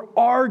 We're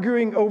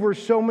arguing over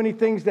so many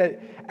things that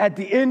at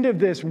the end of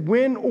this,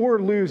 win or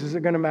lose, is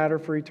it going to matter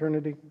for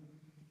eternity?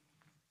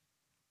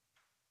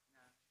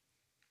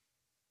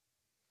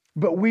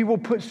 But we will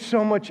put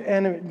so much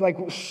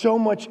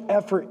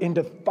effort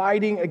into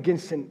fighting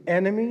against an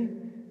enemy,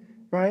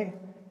 right?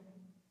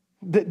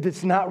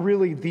 That's not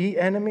really the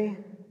enemy.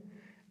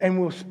 And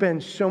we'll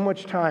spend so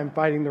much time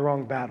fighting the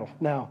wrong battle.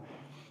 Now,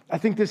 I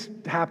think this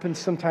happens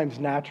sometimes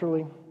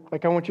naturally.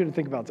 I want you to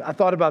think about this. I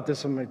thought about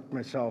this on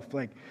myself.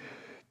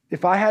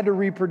 If I had to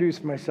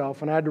reproduce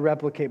myself and I had to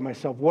replicate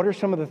myself, what are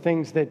some of the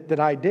things that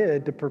I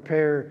did to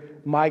prepare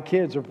my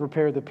kids or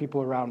prepare the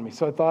people around me?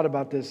 So I thought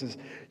about this is,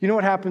 you know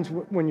what happens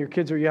when your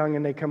kids are young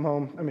and they come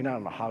home? I mean, I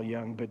don't know how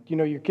young, but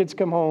your kids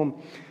come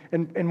home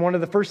and one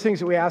of the first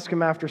things that we ask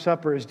them after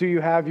supper is, do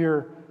you have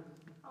your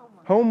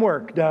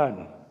homework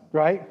done,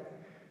 right?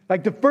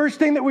 Like the first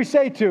thing that we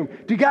say to them,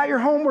 do you got your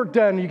homework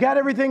done? You got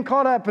everything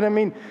caught up? And I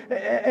mean,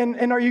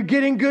 and are you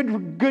getting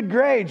good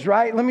grades,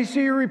 right? Let me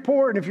see your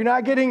report. And if you're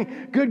not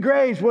getting good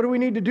grades, what do we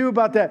need to do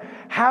about that?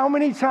 How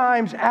many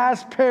times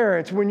as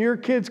parents, when your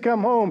kids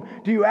come home,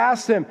 do you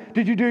ask them,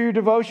 did you do your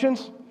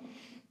devotions?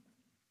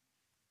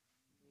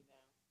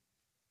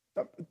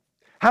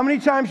 How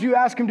many times do you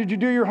ask them, did you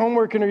do your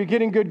homework and are you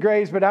getting good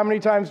grades? But how many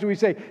times do we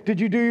say,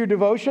 did you do your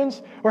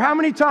devotions? Or how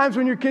many times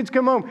when your kids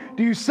come home,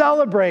 do you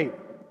celebrate?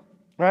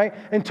 Right?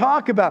 And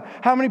talk about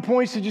how many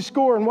points did you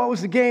score and what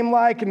was the game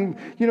like and,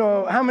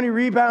 how many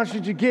rebounds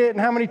did you get and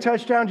how many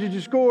touchdowns did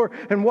you score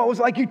and what was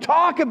like. You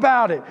talk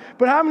about it.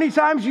 But how many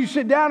times you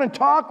sit down and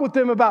talk with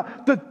them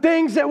about the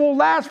things that will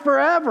last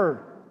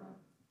forever?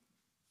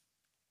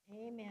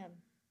 Amen.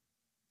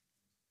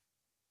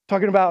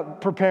 Talking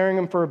about preparing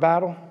them for a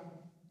battle.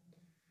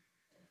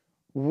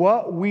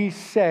 What we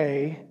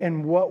say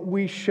and what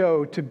we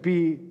show to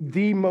be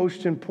the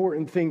most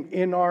important thing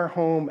in our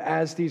home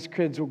as these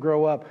kids will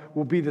grow up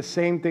will be the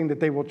same thing that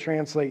they will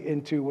translate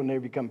into when they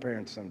become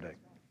parents someday.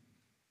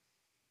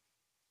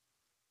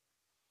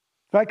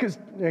 Right? Because,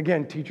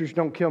 again, teachers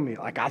don't kill me.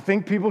 Like, I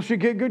think people should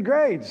get good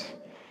grades,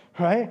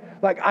 right?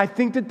 Like, I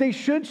think that they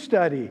should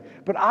study.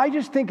 But I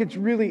just think it's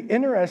really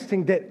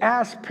interesting that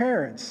as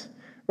parents,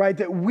 right,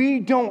 that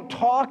we don't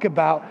talk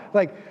about,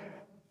 like,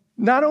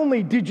 not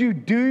only did you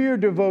do your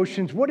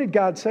devotions, what did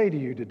God say to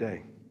you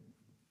today?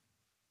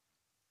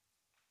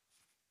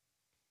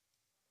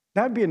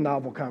 That'd be a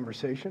novel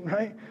conversation,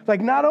 right?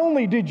 Like, not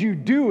only did you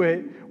do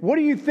it, what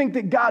do you think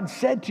that God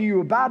said to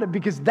you about it?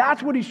 Because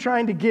that's what he's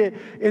trying to get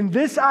in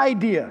this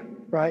idea,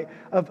 right,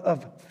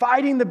 of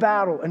fighting the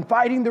battle and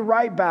fighting the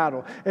right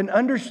battle and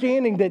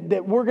understanding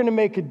that we're going to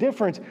make a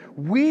difference.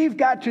 We've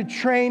got to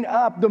train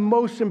up the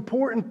most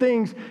important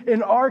things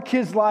in our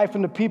kids' life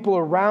and the people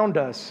around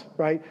us,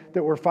 right,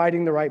 that we're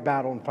fighting the right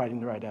battle and fighting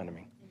the right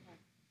enemy.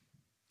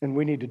 And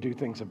we need to do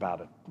things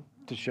about it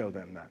to show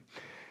them that.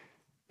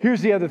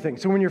 Here's the other thing.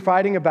 So when you're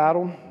fighting a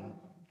battle,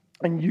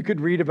 and you could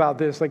read about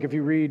this, like if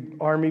you read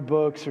army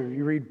books or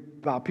you read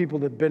about people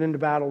that have been into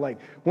battle, like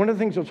one of the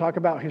things we'll talk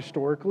about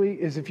historically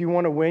is if you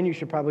want to win, you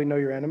should probably know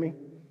your enemy.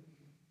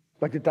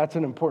 Like that's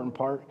an important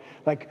part.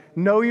 Like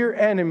know your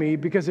enemy,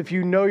 because if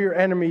you know your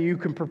enemy, you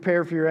can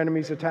prepare for your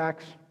enemy's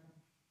attacks.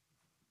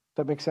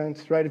 Does that make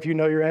sense, right? If you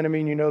know your enemy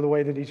and you know the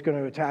way that he's going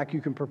to attack,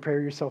 you can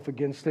prepare yourself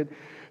against it.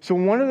 So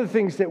one of the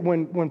things that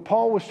when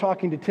Paul was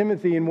talking to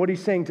Timothy and what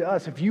he's saying to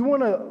us, if you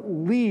want to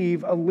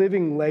leave a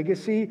living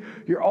legacy,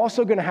 you're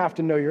also going to have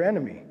to know your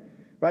enemy,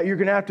 right? You're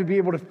going to have to be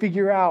able to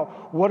figure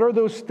out what are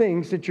those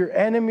things that your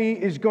enemy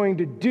is going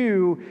to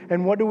do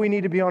and what do we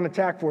need to be on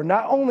attack for?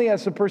 Not only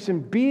as the person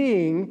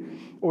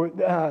being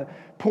or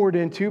poured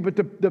into, but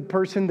the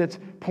person that's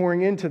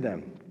pouring into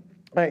them.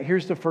 All right,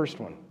 here's the first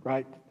one,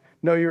 right?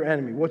 Know your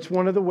enemy. What's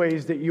one of the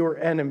ways that your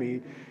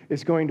enemy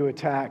is going to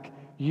attack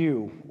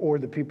you or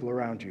the people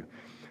around you?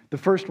 The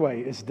first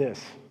way is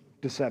this: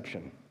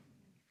 deception.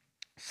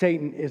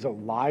 Satan is a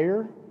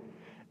liar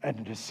and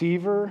a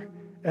deceiver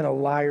and a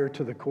liar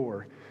to the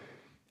core.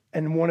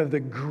 And one of the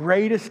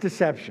greatest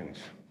deceptions,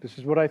 this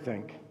is what I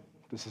think,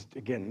 this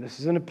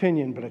is an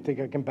opinion, but I think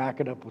I can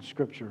back it up with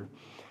scripture,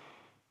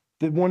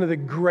 that one of the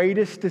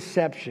greatest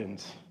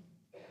deceptions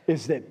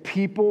is that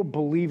people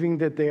believing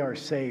that they are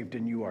saved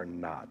and you are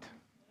not.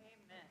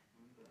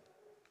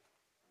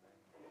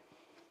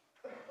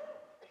 Amen.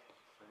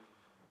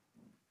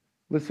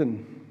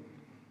 Listen,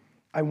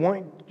 I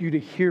want you to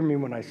hear me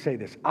when I say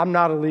this. I'm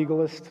not a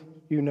legalist.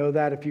 You know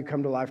that if you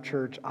come to Life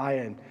Church. I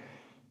am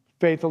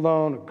faith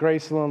alone,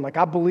 grace alone. Like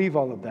I believe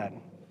all of that.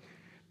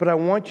 But I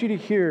want you to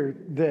hear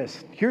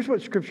this. Here's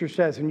what Scripture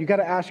says, and you got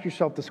to ask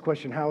yourself this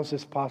question: how is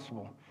this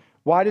possible?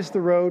 Wide is the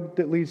road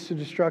that leads to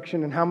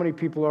destruction, and how many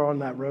people are on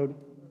that road?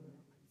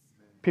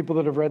 People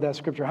that have read that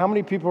scripture. How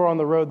many people are on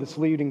the road that's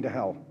leading to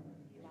hell?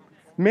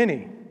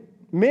 Many.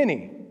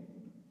 Many.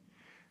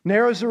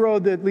 Narrow is the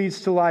road that leads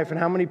to life, and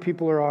how many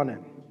people are on it?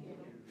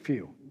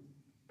 Few.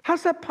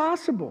 How's that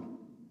possible?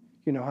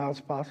 You know how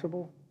it's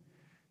possible?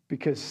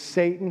 Because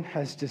Satan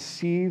has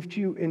deceived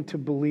you into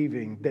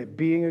believing that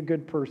being a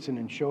good person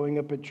and showing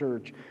up at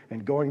church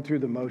and going through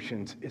the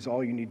motions is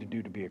all you need to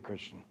do to be a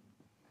Christian.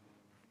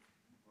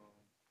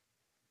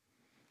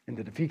 And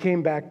that if he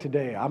came back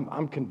today,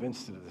 I'm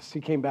convinced of this. If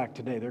he came back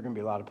today, there are going to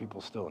be a lot of people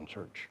still in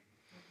church.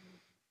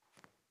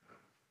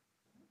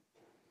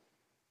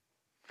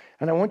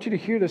 And I want you to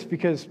hear this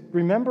because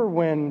remember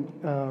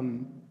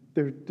when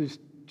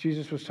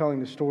Jesus was telling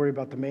the story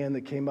about the man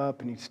that came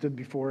up and he stood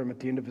before him at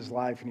the end of his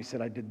life and he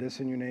said, I did this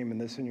in your name and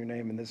this in your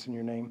name and this in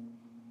your name.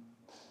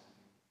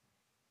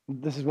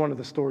 This is one of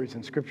the stories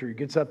in Scripture. He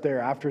gets up there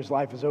after his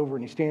life is over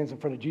and he stands in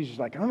front of Jesus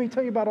like, let me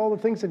tell you about all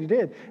the things that he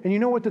did. And you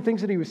know what the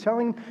things that he was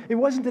telling him? It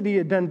wasn't that he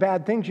had done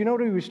bad things. You know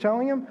what he was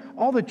telling him?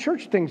 All the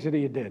church things that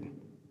he had did.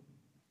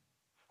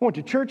 I went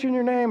to church in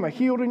your name. I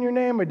healed in your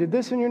name. I did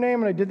this in your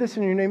name and I did this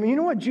in your name. And you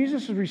know what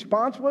Jesus'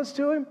 response was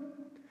to him?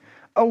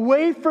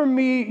 Away from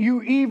me,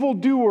 you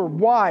evildoer.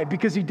 Why?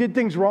 Because he did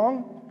things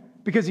wrong?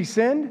 Because he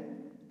sinned?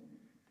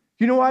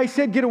 You know why he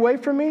said, get away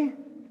from me?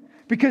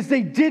 because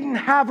they didn't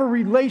have a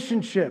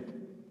relationship.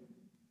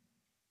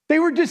 They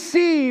were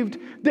deceived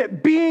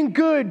that being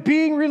good,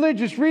 being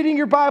religious, reading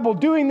your Bible,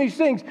 doing these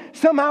things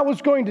somehow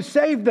was going to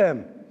save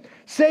them.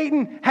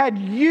 Satan had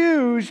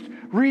used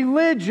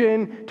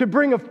religion to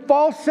bring a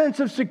false sense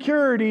of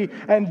security,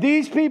 and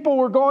these people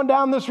were going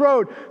down this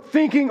road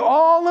thinking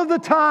all of the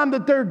time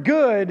that they're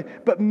good,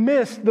 but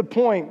missed the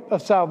point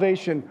of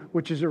salvation,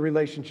 which is a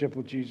relationship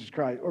with Jesus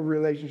Christ, or a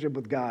relationship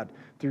with God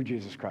through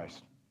Jesus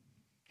Christ.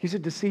 He's a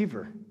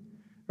deceiver.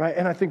 Right?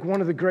 And I think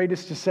one of the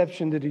greatest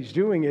deception that he's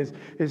doing is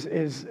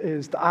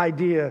the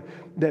idea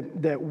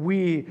that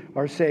we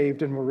are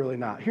saved and we're really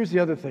not. Here's the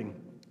other thing.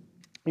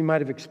 You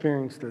might have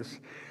experienced this.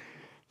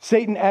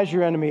 Satan, as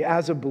your enemy,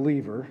 as a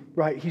believer,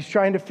 right? He's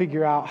trying to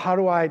figure out, how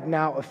do I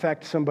now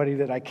affect somebody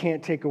that I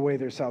can't take away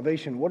their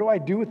salvation? What do I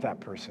do with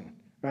that person,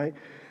 right?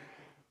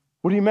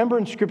 Well, do you remember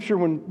in Scripture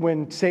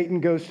when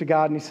Satan goes to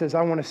God and he says,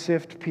 I want to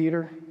sift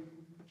Peter?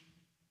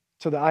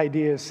 So the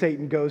idea is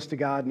Satan goes to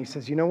God and he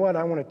says, you know what?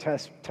 I want to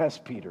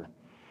test Peter,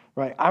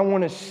 right? I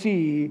want to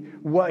see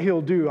what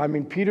he'll do. I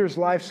mean, Peter's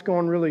life's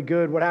going really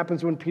good. What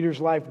happens when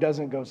Peter's life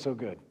doesn't go so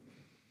good?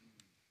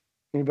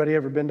 Anybody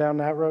ever been down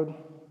that road?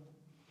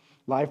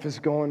 Life is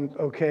going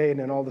okay, and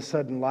then all of a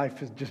sudden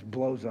life just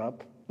blows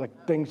up.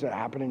 Like things that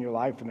happen in your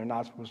life and they're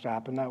not supposed to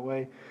happen that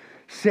way.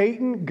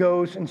 Satan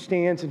goes and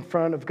stands in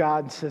front of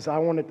God and says, I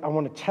want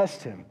to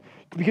test him.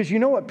 Because you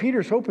know what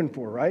Peter's hoping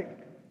for, right?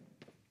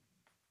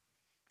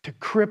 To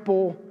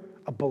cripple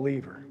a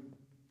believer,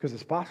 because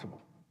it's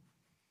possible.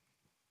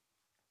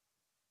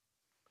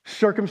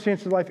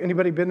 Circumstances of life,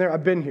 anybody been there?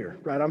 I've been here,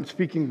 right? I'm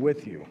speaking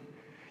with you.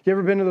 You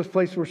ever been to those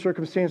places where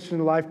circumstances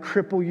in life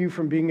cripple you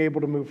from being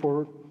able to move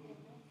forward?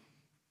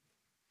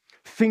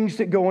 Things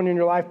that go on in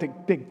your life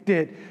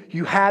that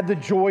you had the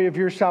joy of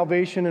your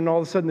salvation and all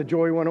of a sudden the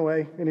joy went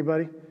away.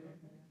 Anybody?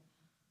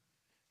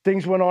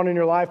 Things went on in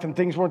your life and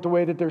things weren't the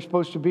way that they're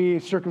supposed to be.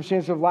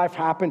 Circumstances of life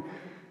happen.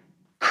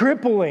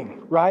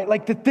 Crippling, right?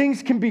 Like the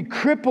things can be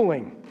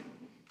crippling,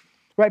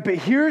 right? But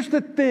here's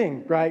the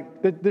thing, right?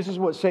 This is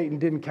what Satan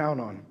didn't count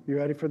on. You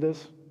ready for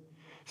this?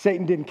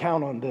 Satan didn't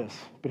count on this.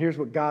 But here's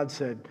what God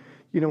said.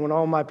 You know, when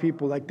all my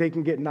people, like they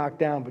can get knocked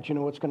down, but you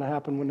know what's going to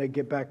happen when they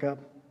get back up?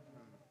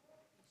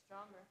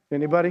 Stronger.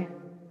 Anybody?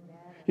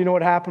 You know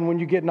what happened when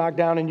you get knocked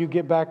down and you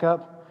get back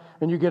up?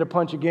 And you get a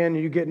punch again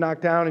and you get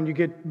knocked down and you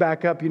get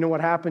back up. You know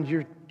what happens?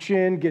 Your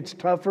chin gets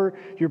tougher,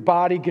 your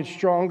body gets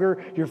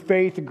stronger, your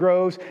faith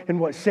grows. And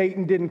what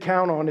Satan didn't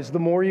count on is the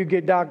more you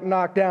get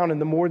knocked down and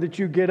the more that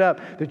you get up,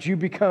 that you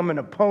become an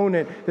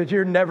opponent that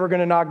you're never going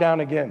to knock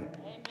down again.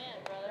 Amen,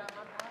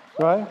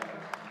 brother. Right?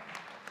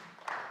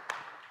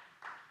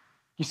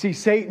 You see,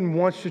 Satan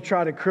wants to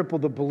try to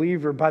cripple the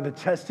believer by the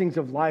testings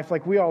of life.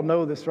 Like we all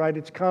know this, right?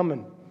 It's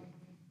coming.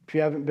 If you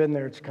haven't been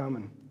there, it's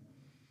coming.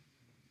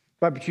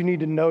 Right, but you need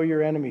to know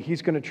your enemy.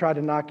 He's going to try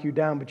to knock you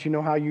down, but you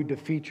know how you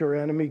defeat your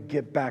enemy?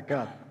 Get back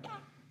up.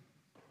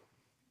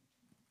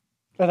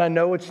 And I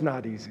know it's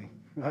not easy.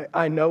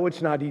 I know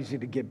it's not easy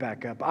to get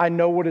back up. I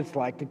know what it's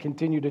like to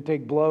continue to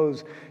take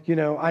blows. You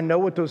know, I know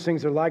what those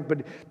things are like,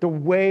 but the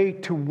way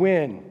to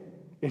win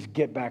is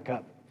get back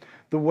up.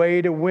 The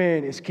way to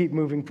win is keep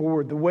moving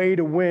forward. The way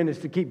to win is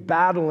to keep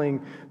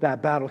battling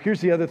that battle.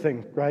 Here's the other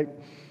thing, right?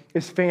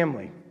 Is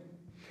family.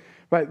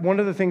 Right, one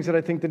of the things that I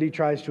think that he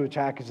tries to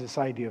attack is this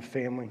idea of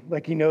family.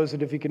 Like he knows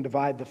that if he can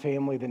divide the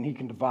family, then he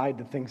can divide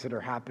the things that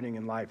are happening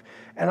in life.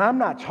 And I'm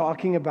not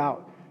talking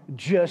about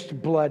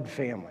just blood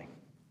family.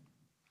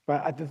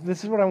 Right?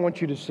 This is what I want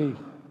you to see.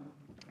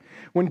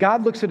 When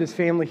God looks at his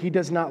family, he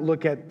does not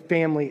look at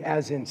family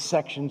as in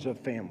sections of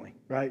family,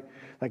 right?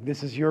 Like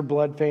this is your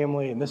blood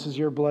family and this is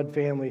your blood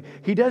family.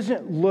 He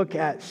doesn't look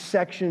at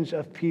sections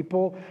of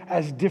people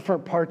as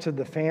different parts of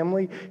the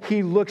family.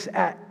 He looks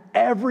at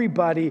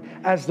everybody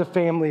as the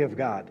family of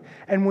God.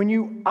 And when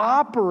you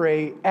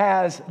operate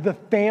as the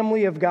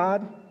family of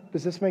God,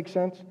 does this make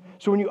sense?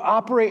 So when you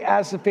operate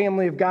as the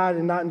family of God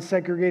and not in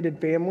segregated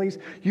families,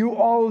 you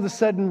all of a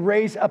sudden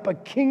raise up a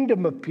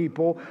kingdom of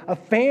people, a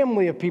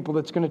family of people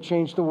that's going to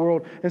change the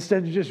world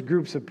instead of just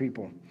groups of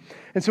people.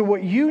 And so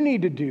what you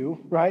need to do,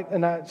 right,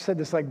 and I said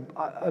this like,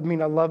 I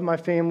love my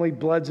family,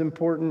 blood's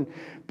important,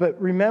 but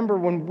remember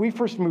when we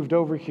first moved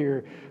over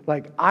here,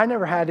 like I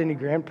never had any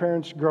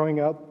grandparents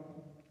growing up.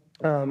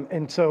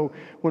 And so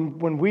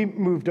when we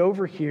moved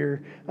over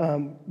here,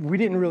 we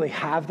didn't really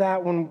have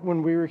that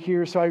when we were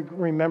here. So I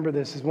remember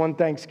this is one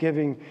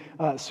Thanksgiving,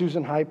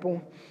 Susan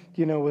Heipel,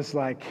 was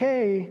like,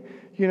 hey,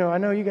 I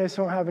know you guys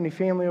don't have any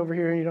family over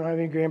here and you don't have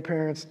any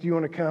grandparents. Do you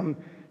want to come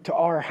to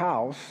our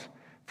house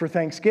for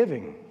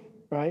Thanksgiving?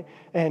 Right?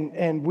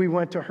 And we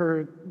went to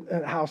her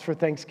house for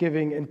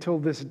Thanksgiving until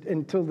this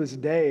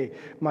day.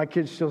 My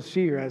kids still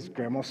see her as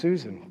Grandma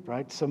Susan,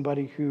 right?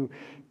 Somebody who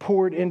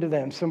poured into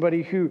them,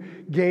 somebody who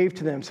gave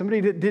to them,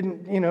 somebody that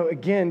didn't,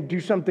 again, do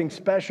something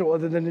special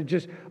other than to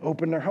just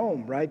open their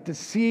home, right? To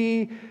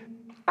see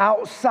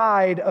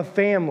outside of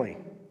family.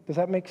 Does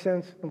that make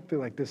sense? I don't feel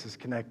like this is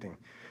connecting.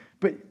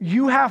 But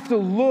you have to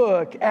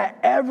look at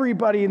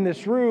everybody in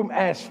this room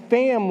as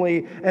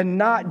family and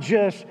not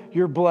just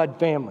your blood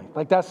family.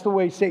 Like that's the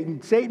way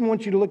Satan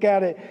wants you to look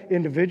at it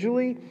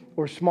individually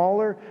or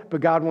smaller,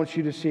 but God wants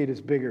you to see it as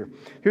bigger.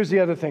 Here's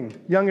the other thing.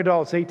 Young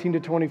adults, 18 to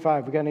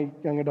 25. We got any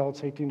young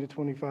adults, 18 to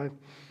 25?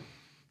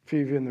 A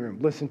few of you in the room.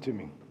 Listen to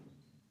me.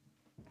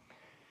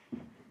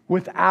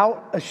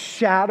 Without a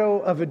shadow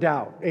of a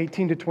doubt,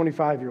 18 to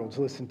 25-year-olds,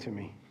 listen to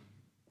me.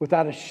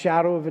 Without a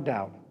shadow of a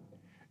doubt,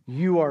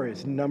 you are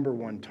his number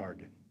one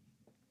target.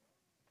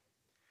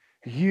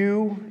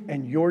 You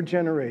and your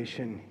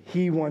generation,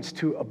 he wants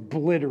to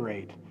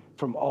obliterate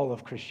from all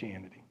of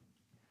Christianity.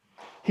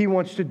 He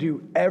wants to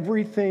do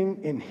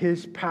everything in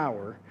his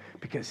power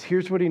because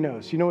here's what he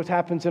knows. You know what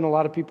happens in a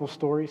lot of people's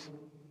stories?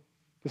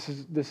 This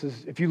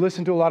is if you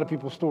listen to a lot of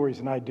people's stories,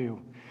 and I do.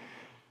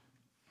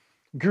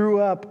 Grew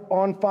up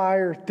on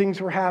fire,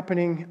 things were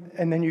happening,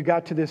 and then you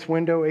got to this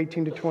window,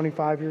 18 to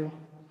 25-year-old.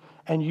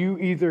 And you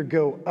either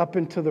go up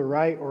and to the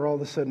right or all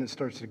of a sudden it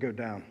starts to go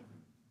down.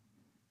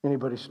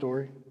 Anybody's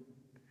story?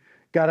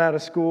 Got out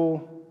of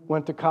school,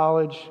 went to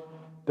college.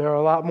 There are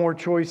a lot more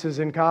choices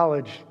in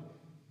college.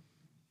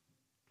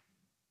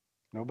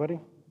 Nobody?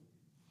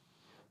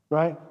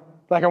 Right?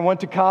 Like I went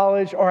to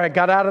college or I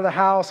got out of the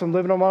house, I'm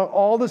living on my own.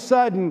 All of a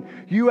sudden,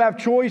 you have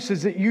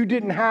choices that you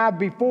didn't have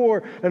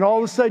before. And all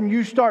of a sudden,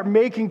 you start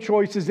making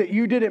choices that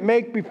you didn't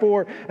make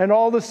before. And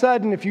all of a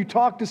sudden, if you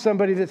talk to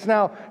somebody that's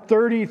now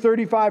 30,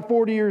 35,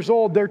 40 years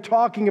old, they're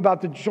talking about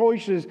the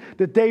choices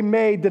that they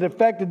made that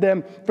affected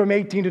them from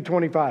 18 to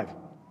 25.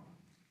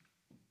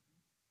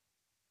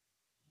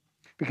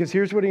 Because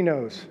here's what he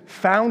knows.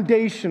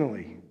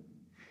 Foundationally,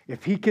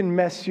 if he can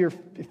mess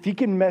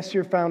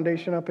your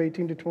foundation up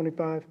 18 to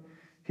 25,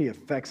 he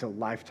affects a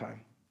lifetime.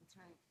 That's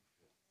right.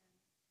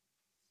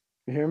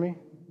 You hear me?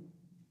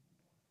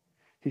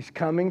 He's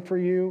coming for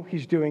you.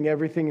 He's doing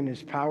everything in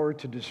his power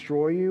to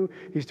destroy you.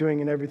 He's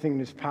doing everything in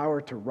his power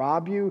to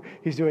rob you.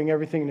 He's doing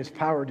everything in his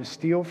power to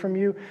steal from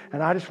you.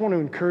 And I just want to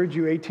encourage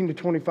you, 18 to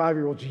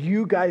 25-year-olds,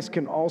 you guys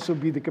can also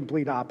be the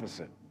complete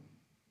opposite.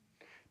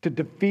 To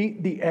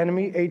defeat the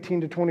enemy,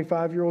 18 to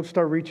 25-year-olds,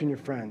 start reaching your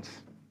friends.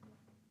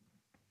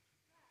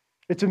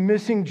 It's a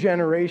missing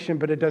generation,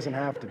 but it doesn't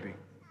have to be.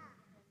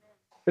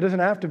 It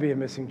doesn't have to be a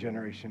missing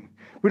generation.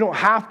 We don't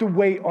have to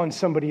wait on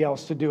somebody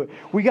else to do it.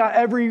 We got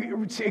every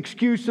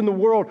excuse in the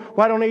world.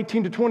 Why don't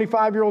 18 to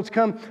 25-year-olds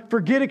come?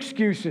 Forget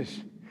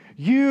excuses.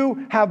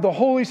 You have the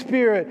Holy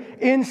Spirit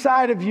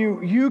inside of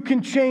you. You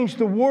can change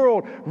the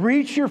world.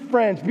 Reach your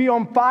friends. Be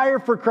on fire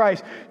for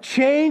Christ.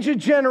 Change a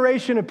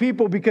generation of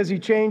people because he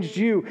changed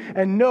you.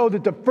 And know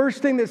that the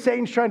first thing that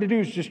Satan's trying to do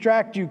is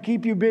distract you,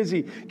 keep you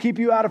busy, keep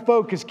you out of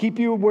focus, keep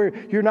you where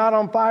you're not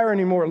on fire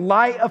anymore.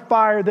 Light a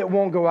fire that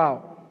won't go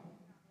out.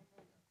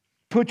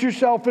 Put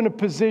yourself in a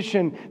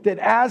position that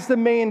as the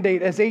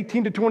mandate, as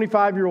 18 to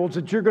 25-year-olds,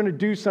 that you're going to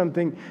do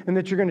something and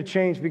that you're going to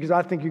change, because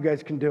I think you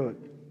guys can do it.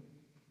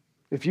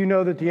 If you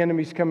know that the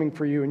enemy's coming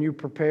for you and you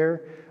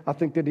prepare, I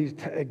think that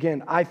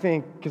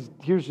because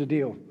here's the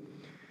deal.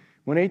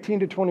 When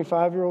 18 to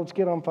 25-year-olds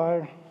get on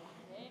fire,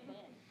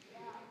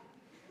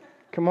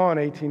 come on,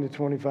 18 to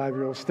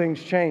 25-year-olds,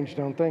 things change,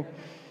 don't they?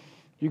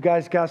 You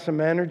guys got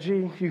some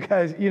energy. You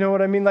guys, you know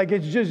what I mean? Like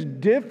it's just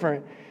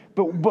different.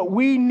 But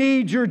we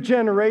need your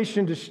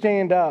generation to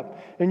stand up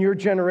and your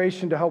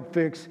generation to help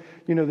fix,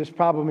 this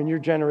problem, and your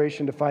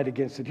generation to fight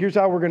against it. Here's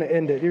how we're going to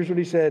end it. Here's what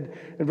he said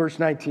in verse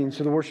 19.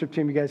 So the worship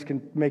team, you guys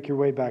can make your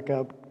way back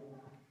up.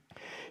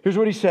 Here's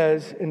what he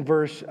says in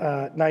verse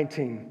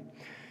 19.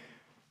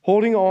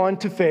 Holding on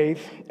to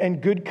faith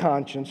and good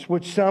conscience,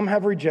 which some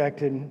have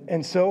rejected,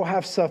 and so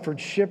have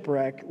suffered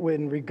shipwreck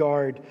in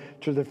regard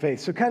to their faith.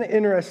 So kind of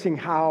interesting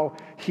how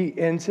he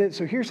ends it.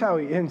 So here's how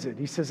he ends it.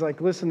 He says,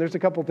 listen, there's a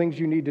couple things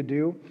you need to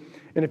do.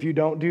 And if you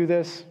don't do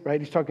this,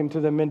 right, he's talking to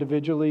them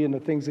individually and the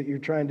things that you're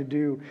trying to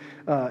do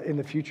in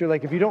the future.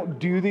 Like if you don't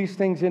do these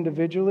things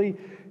individually,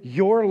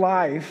 your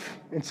life,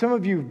 and some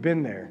of you have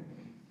been there.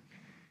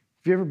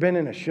 Have you ever been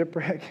in a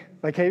shipwreck?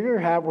 Like have you ever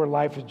had where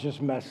life is just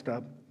messed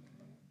up?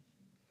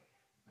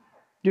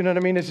 You know what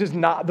I mean? It's just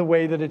not the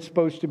way that it's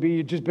supposed to be.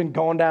 You've just been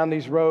going down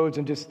these roads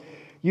and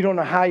you don't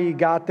know how you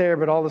got there,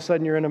 but all of a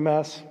sudden you're in a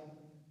mess.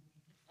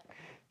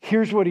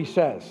 Here's what he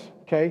says,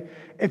 okay?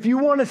 If you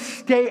want to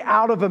stay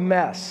out of a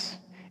mess,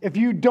 if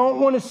you don't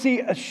want to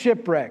see a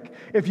shipwreck,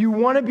 if you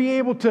want to be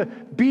able to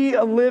be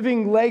a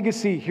living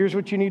legacy, here's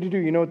what you need to do.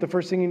 You know what the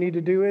first thing you need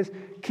to do is?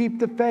 Keep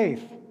the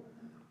faith.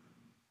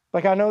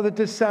 Like I know that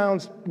this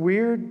sounds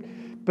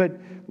weird, but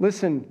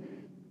listen,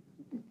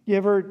 you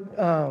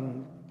ever...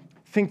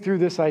 think through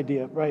this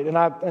idea, right? And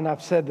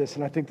I've said this,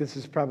 and I think this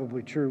is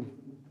probably true.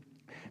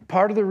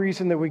 Part of the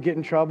reason that we get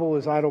in trouble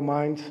is idle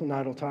minds and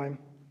idle time.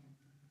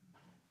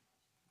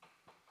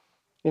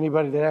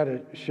 Anybody that had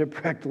a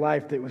shipwrecked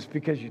life, that was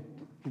because you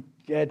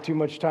had too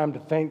much time to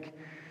think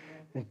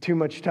and too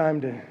much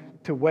time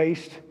to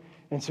waste,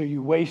 and so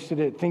you wasted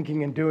it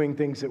thinking and doing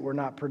things that were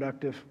not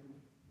productive.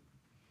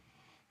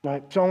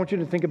 Right? So I want you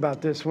to think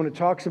about this. When it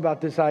talks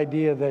about this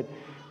idea that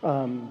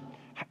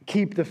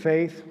keep the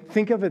faith,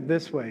 think of it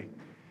this way.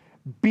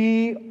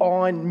 Be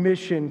on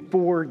mission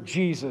for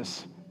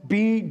Jesus.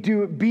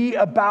 Be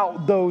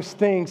about those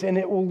things, and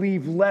it will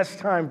leave less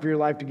time for your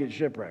life to get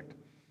shipwrecked.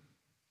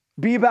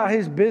 Be about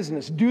his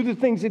business. Do the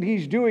things that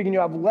he's doing, and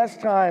you'll have less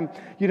time,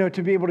 to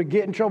be able to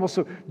get in trouble.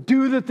 So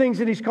do the things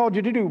that he's called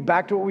you to do.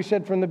 Back to what we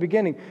said from the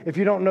beginning. If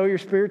you don't know your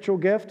spiritual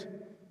gift,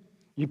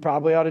 you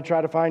probably ought to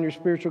try to find your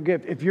spiritual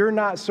gift. If you're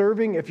not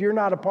serving, if you're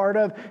not a part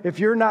of, if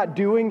you're not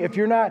doing, if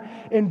you're not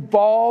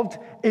involved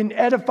in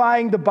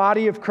edifying the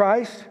body of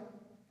Christ,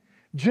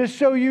 just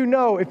so you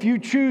know, if you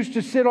choose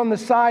to sit on the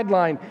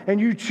sideline and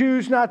you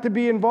choose not to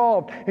be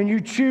involved and you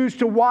choose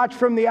to watch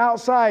from the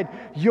outside,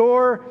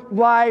 your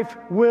life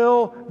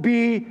will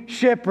be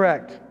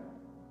shipwrecked.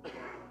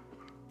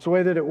 It's the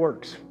way that it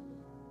works.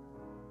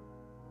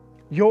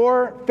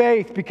 Your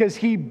faith, because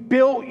he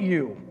built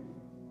you,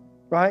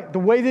 right? The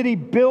way that he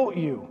built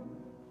you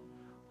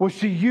was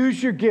to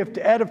use your gift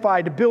to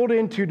edify, to build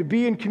into, to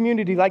be in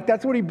community. Like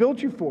that's what he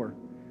built you for.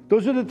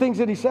 Those are the things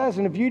that he says.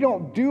 And if you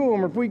don't do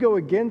them, or if we go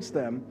against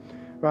them,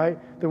 right,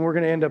 then we're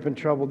going to end up in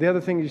trouble. The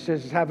other thing he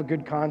says is have a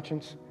good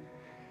conscience.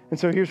 And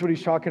so here's what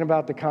he's talking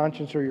about, the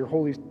conscience or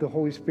the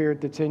Holy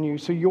Spirit that's in you.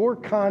 So your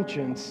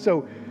conscience,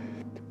 so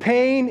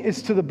pain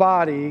is to the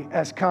body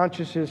as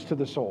conscience is to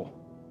the soul.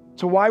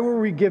 So why were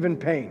we given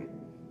pain?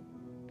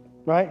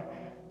 Right?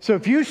 So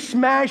if you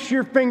smash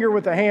your finger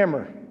with a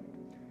hammer,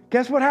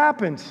 guess what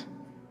happens?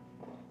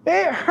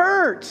 It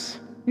hurts.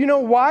 You know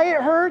why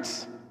it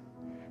hurts?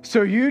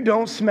 So you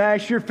don't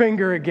smash your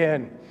finger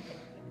again.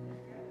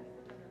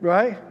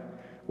 Right?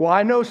 Well,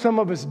 I know some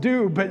of us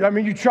do, but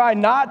you try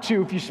not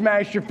to if you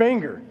smash your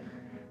finger.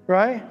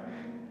 Right?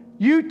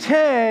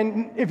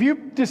 If you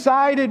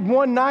decided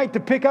one night to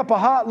pick up a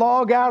hot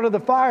log out of the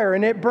fire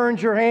and it burns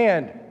your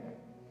hand,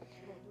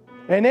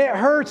 and it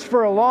hurts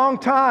for a long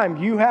time,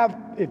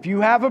 if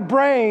you have a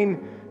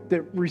brain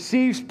that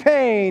receives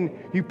pain,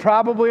 you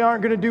probably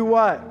aren't going to do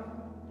what?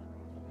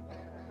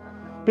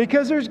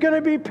 Because there's going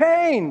to be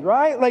pain,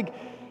 right? Like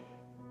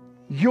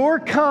your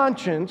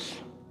conscience,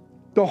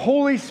 the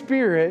Holy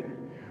Spirit,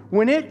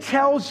 when it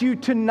tells you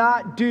to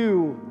not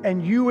do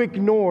and you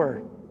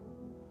ignore,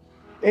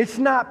 it's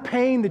not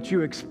pain that you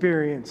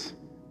experience,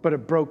 but a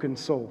broken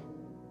soul.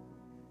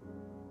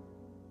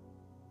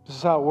 This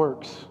is how it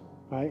works,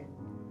 right?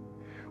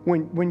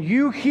 When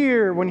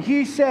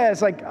he says,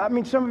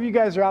 some of you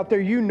guys are out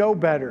there, you know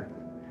better.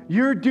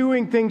 You're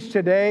doing things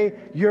today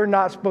you're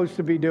not supposed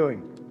to be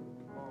doing.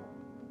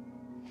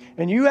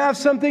 And you have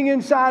something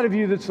inside of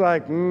you that's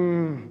like,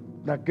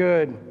 not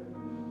good.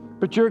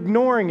 But you're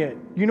ignoring it.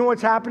 You know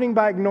what's happening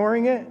by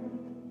ignoring it?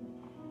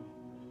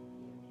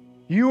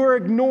 You are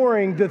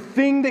ignoring the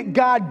thing that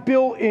God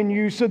built in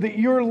you so that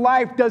your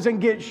life doesn't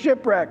get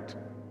shipwrecked.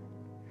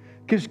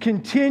 Because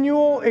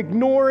continual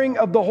ignoring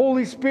of the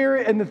Holy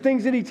Spirit and the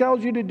things that he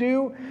tells you to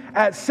do,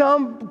 at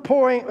some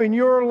point in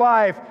your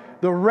life,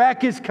 the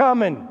wreck is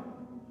coming.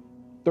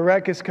 The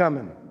wreck is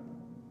coming.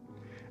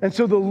 And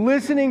so the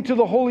listening to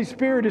the Holy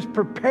Spirit is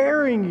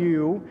preparing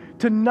you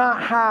to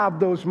not have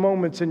those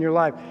moments in your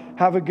life.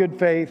 Have a good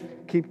faith,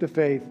 keep the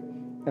faith,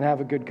 and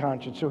have a good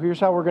conscience. So here's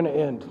how we're going to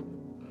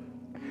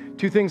end.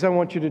 2 things I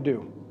want you to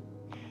do.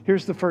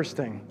 Here's the first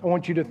thing. I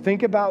want you to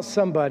think about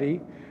somebody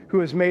who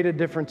has made a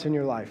difference in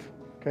your life.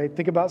 Okay?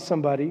 Think about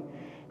somebody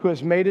who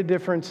has made a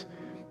difference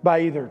by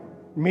either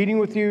meeting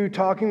with you,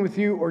 talking with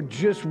you, or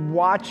just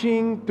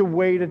watching the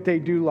way that they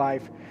do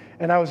life.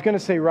 And I was going to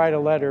say write a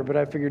letter, but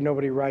I figured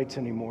nobody writes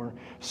anymore.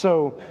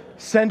 So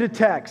send a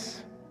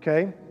text,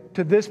 okay,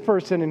 to this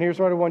person, and here's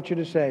what I want you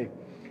to say.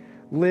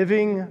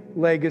 Living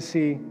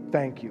legacy,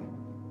 thank you.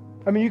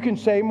 You can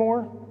say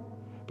more,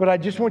 but I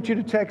just want you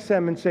to text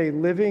them and say,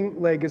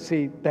 living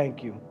legacy,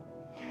 thank you.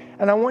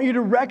 And I want you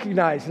to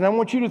recognize, and I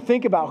want you to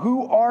think about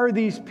who are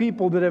these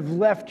people that have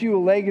left you a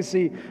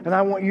legacy, and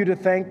I want you to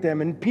thank them.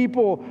 And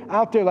people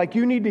out there,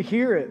 you need to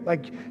hear it.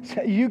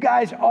 You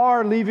guys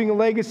are leaving a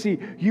legacy.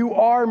 You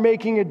are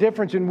making a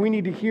difference, and we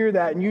need to hear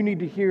that, and you need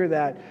to hear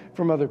that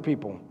from other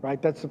people,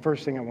 right? That's the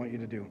first thing I want you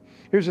to do.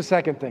 Here's the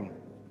second thing.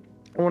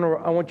 I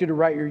want you to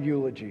write your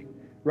eulogy,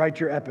 write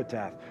your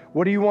epitaph.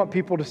 What do you want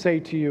people to say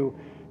to you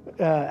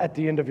at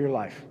the end of your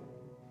life?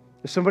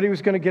 If somebody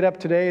was going to get up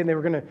today and they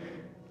were going to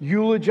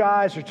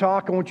eulogize or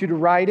talk, I want you to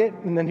write it.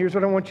 And then here's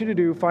what I want you to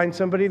do. Find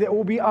somebody that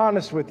will be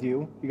honest with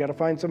you. You got to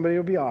find somebody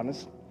who will be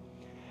honest.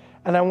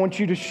 And I want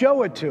you to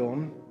show it to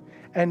them.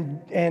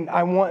 And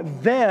I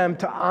want them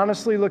to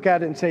honestly look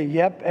at it and say,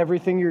 yep,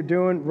 everything you're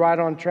doing, right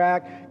on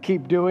track,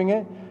 keep doing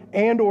it.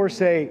 And or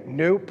say,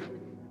 nope.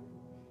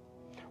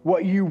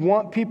 What you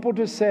want people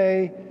to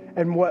say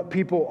and what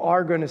people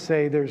are going to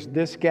say, there's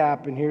this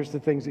gap, and here's the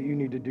things that you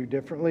need to do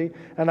differently.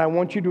 And I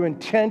want you to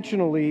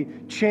intentionally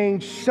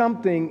change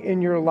something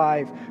in your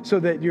life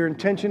so that your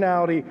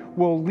intentionality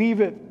will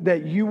leave it,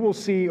 that you will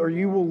see or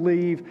you will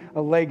leave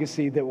a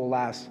legacy that will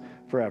last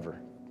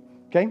forever.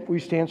 Okay? Will you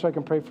stand so I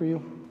can pray for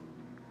you?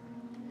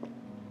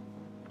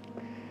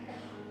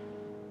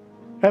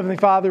 Heavenly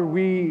Father,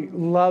 we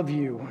love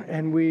you,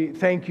 and we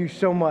thank you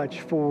so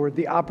much for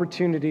the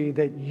opportunity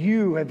that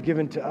you have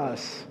given to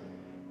us.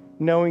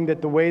 knowing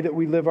that the way that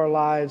we live our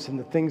lives and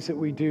the things that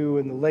we do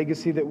and the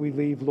legacy that we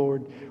leave,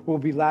 Lord, will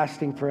be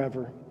lasting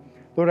forever.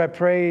 Lord, I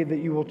pray that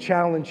you will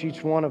challenge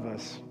each one of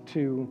us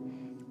to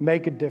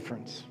make a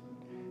difference,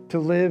 to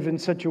live in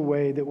such a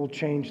way that will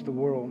change the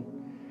world.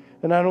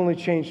 And not only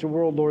change the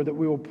world, Lord, that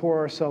we will pour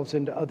ourselves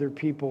into other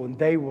people and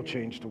they will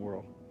change the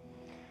world.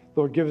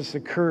 Lord, give us the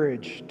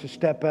courage to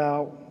step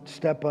out,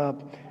 step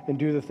up, and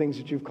do the things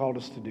that you've called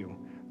us to do.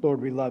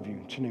 Lord, we love you.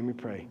 In your name we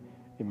pray.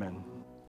 Amen.